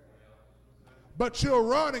 But you'll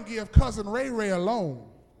run and give Cousin Ray Ray a loan.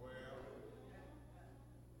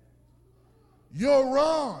 You'll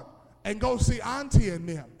run and go see Auntie and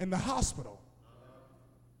them in the hospital.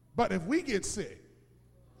 But if we get sick,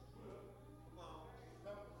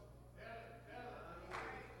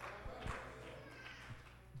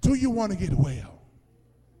 do you want to get well?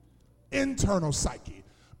 Internal psyche.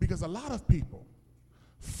 Because a lot of people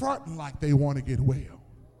fronting like they want to get well,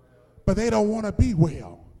 but they don't want to be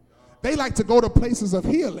well. They like to go to places of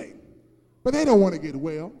healing, but they don't want to get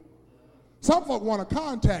well. Some folk want to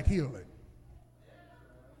contact healing.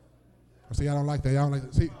 See, I don't like that. Y'all don't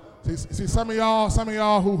like that. See, some of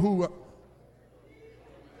y'all who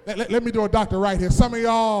let me do a doctor right here. Some of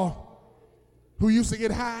y'all who used to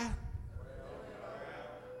get high,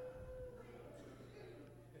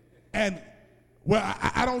 and well,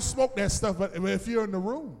 I don't smoke that stuff, but if you're in the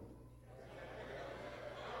room,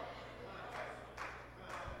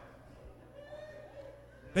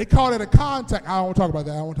 they call it a contact. I don't want to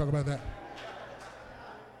talk about that.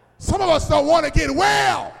 Some of us don't want to get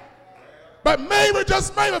well. But maybe,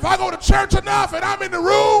 just maybe, if I go to church enough and I'm in the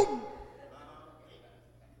room,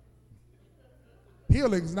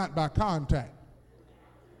 healing is not by contact.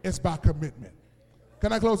 It's by commitment.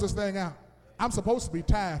 Can I close this thing out? I'm supposed to be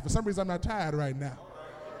tired. For some reason, I'm not tired right now.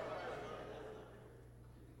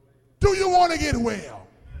 Do you want to get well?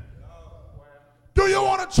 Do you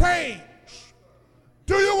want to change?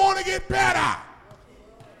 Do you want to get better?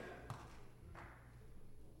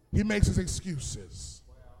 He makes his excuses.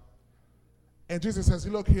 And Jesus says,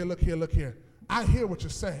 look here, look here, look here. I hear what you're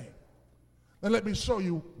saying. Now let me show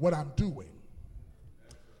you what I'm doing.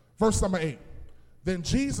 Verse number 8. Then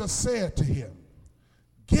Jesus said to him,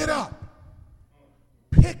 get up,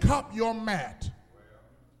 pick up your mat,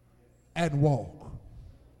 and walk.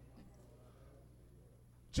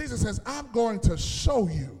 Jesus says, I'm going to show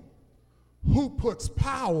you who puts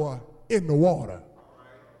power in the water.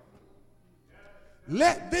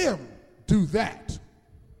 Let them do that.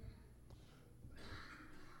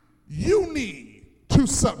 You need to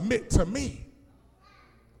submit to me.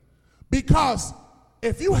 Because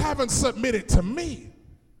if you haven't submitted to me,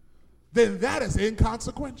 then that is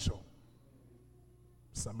inconsequential.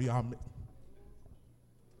 Some of y'all,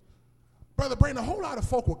 Brother Brandon, a whole lot of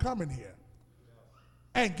folk will come in here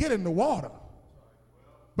and get in the water,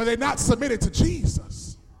 but they're not submitted to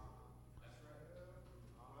Jesus.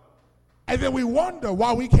 And then we wonder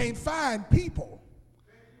why we can't find people.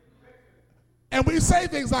 And we say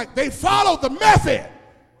things like, they follow the method,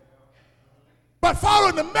 But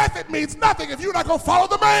following the method means nothing if you're not going to follow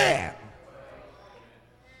the man.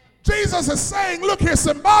 Jesus is saying, look here,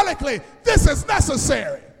 symbolically, this is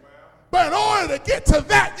necessary. But in order to get to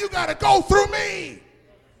that, you got to go through me.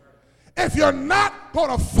 If you're not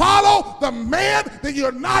going to follow the man, then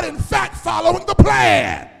you're not in fact following the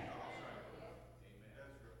plan.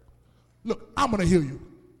 Look, I'm going to hear you.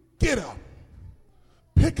 Get up.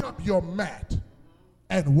 Pick up your mat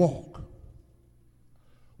and walk.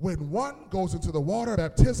 When one goes into the water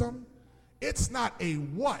baptism, it's not a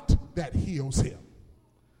what that heals him.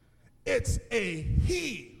 It's a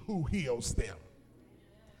he who heals them.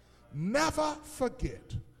 Never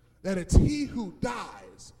forget that it's he who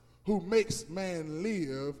dies who makes man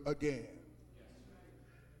live again.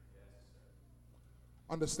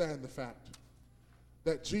 Understand the fact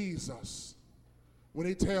that Jesus, when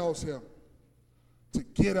he tells him to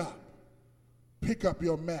get up, pick up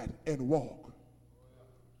your mat and walk,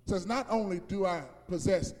 says not only do I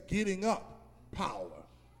possess getting up power,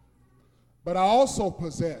 but I also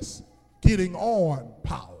possess getting on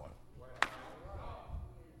power.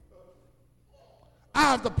 I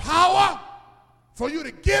have the power for you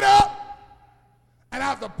to get up, and I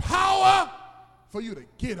have the power for you to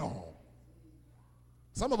get on.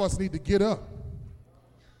 Some of us need to get up,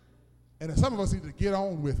 and some of us need to get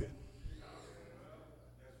on with it.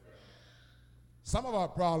 Some of our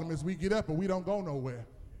problem is we get up and we don't go nowhere.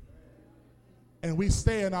 And we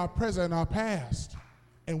stay in our present and our past,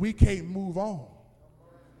 and we can't move on.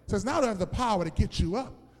 It says, now I have the power to get you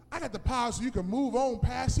up. I got the power so you can move on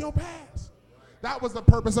past your past. That was the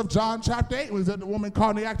purpose of John chapter 8. Was that the woman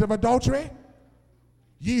caught in the act of adultery?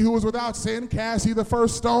 Ye who was without sin, cast ye the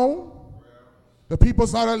first stone. The people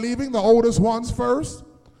started leaving, the oldest ones first.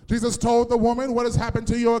 Jesus told the woman, what has happened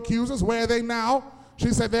to your accusers? Where are they now? She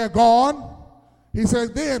said, they're gone. He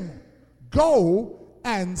said, then go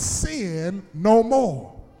and sin no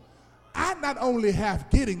more. I not only have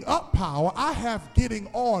getting up power, I have getting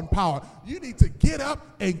on power. You need to get up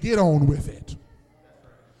and get on with it.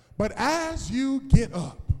 But as you get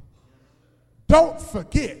up, don't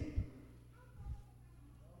forget.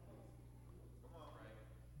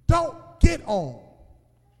 Don't get on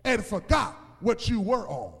and forgot what you were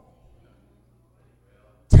on.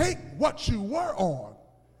 Take what you were on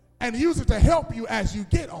and use it to help you as you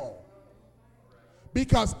get on.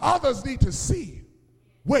 Because others need to see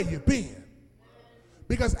where you've been.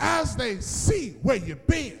 Because as they see where you've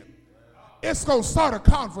been, it's going to start a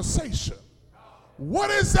conversation.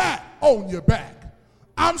 What is that on your back?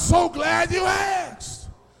 I'm so glad you asked.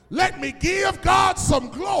 Let me give God some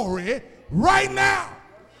glory right now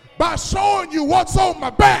by showing you what's on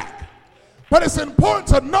my back. But it's important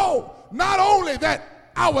to know not only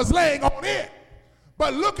that I was laying on it,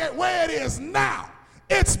 but look at where it is now.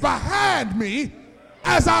 It's behind me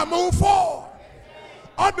as I move forward.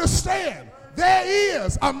 Understand, there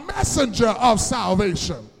is a messenger of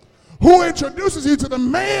salvation who introduces you to the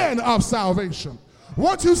man of salvation.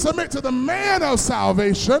 Once you submit to the man of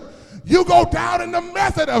salvation, you go down in the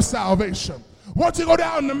method of salvation. Once you go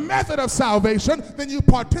down in the method of salvation, then you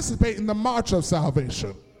participate in the march of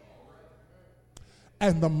salvation.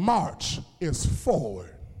 And the march is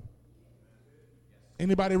forward.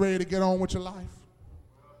 Anybody ready to get on with your life?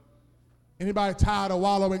 Anybody tired of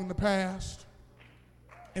wallowing in the past?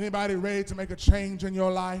 Anybody ready to make a change in your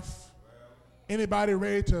life? Anybody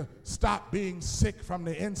ready to stop being sick from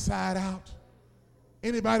the inside out?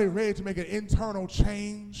 Anybody ready to make an internal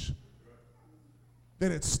change?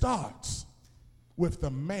 Then it starts with the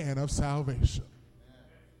man of salvation.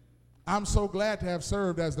 I'm so glad to have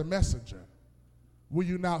served as the messenger. Will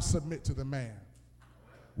you now submit to the man?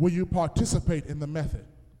 Will you participate in the method?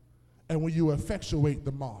 And will you effectuate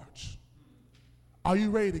the march? Are you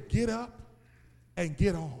ready to get up and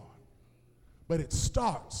get on? But it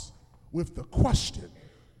starts with the question,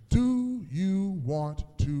 do you want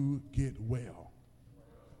to get well?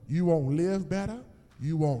 You won't live better.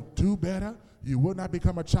 You won't do better. You will not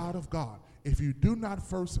become a child of God if you do not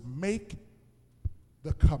first make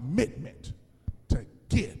the commitment to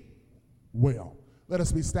get well. Let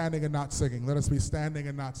us be standing and not singing. Let us be standing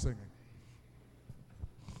and not singing.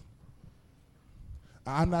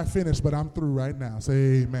 I'm not finished, but I'm through right now.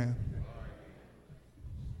 Say amen.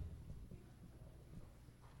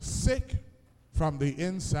 Sick from the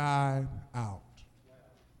inside out.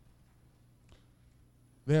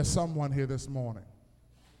 There's someone here this morning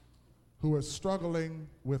who is struggling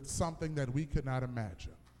with something that we could not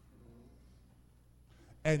imagine.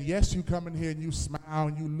 And yes, you come in here and you smile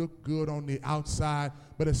and you look good on the outside,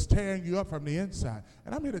 but it's tearing you up from the inside.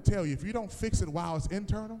 And I'm here to tell you, if you don't fix it while it's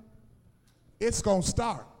internal, it's going to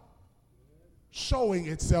start showing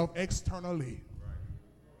itself externally.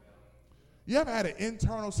 You ever had an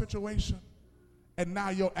internal situation and now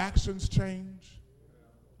your actions change?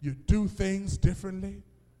 You do things differently.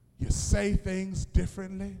 You say things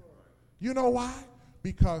differently. You know why?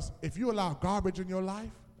 Because if you allow garbage in your life,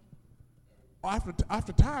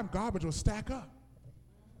 after time, garbage will stack up.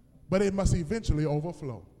 But it must eventually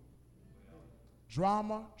overflow.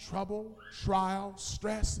 Drama, trouble, trial,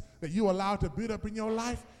 stress that you allow to build up in your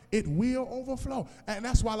life, it will overflow. And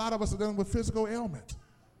that's why a lot of us are dealing with physical ailments.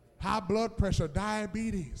 High blood pressure,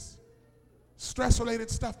 diabetes,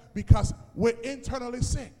 stress-related stuff, because we're internally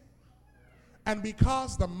sick. And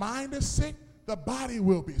because the mind is sick, the body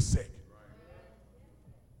will be sick.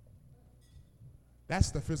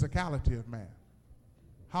 That's the physicality of man.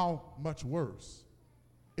 How much worse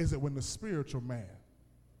is it when the spiritual man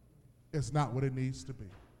is not what it needs to be?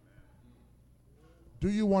 Do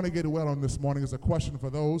you want to get well on this morning is a question for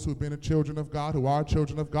those who've been children of God, who are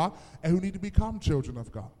children of God, and who need to become children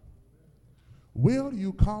of God. Will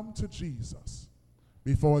you come to Jesus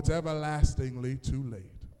before it's everlastingly too late?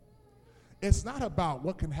 It's not about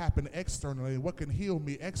what can happen externally, what can heal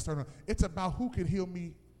me externally. It's about who can heal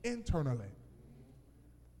me internally.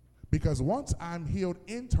 Because once I'm healed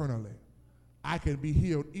internally, I can be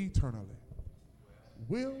healed eternally.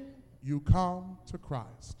 Will you come to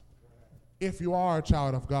Christ? If you are a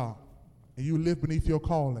child of God and you live beneath your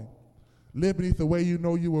calling, live beneath the way you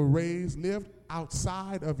know you were raised, lived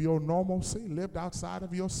outside of your normalcy, lived outside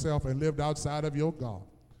of yourself, and lived outside of your God,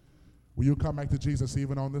 will you come back to Jesus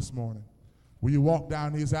even on this morning? Will you walk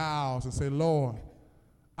down these aisles and say, Lord,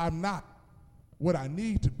 I'm not what I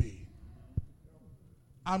need to be.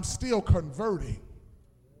 I'm still converting.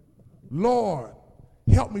 Lord,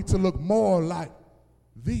 help me to look more like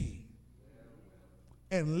thee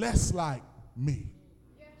and less like me.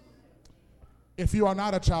 If you are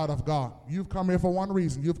not a child of God, you've come here for one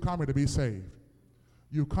reason. You've come here to be saved.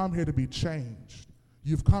 You've come here to be changed.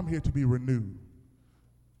 You've come here to be renewed.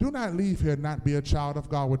 Do not leave here and not be a child of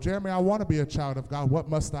God. Well, Jeremy, I want to be a child of God. What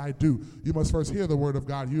must I do? You must first hear the word of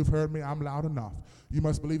God. You've heard me. I'm loud enough. You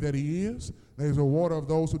must believe that he is. There's a rewarder of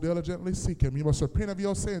those who diligently seek him. You must repent of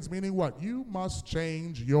your sins, meaning what? You must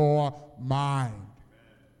change your mind.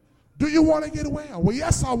 Do you want to get well? Well,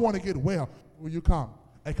 yes, I want to get well. Will you come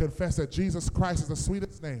and confess that Jesus Christ is the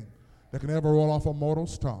sweetest name that can ever roll off a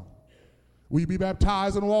mortal's tongue? Will you be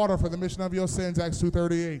baptized in water for the remission of your sins, Acts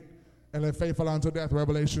 2:38, and live faithful unto death,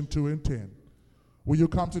 Revelation 2:10? Will you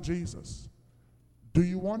come to Jesus? Do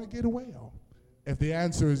you want to get well? If the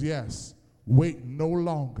answer is yes, wait no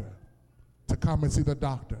longer to come and see the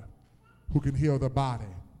doctor who can heal the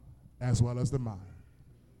body as well as the mind.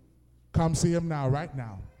 Come see him now, right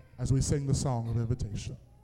now, as we sing the song of invitation.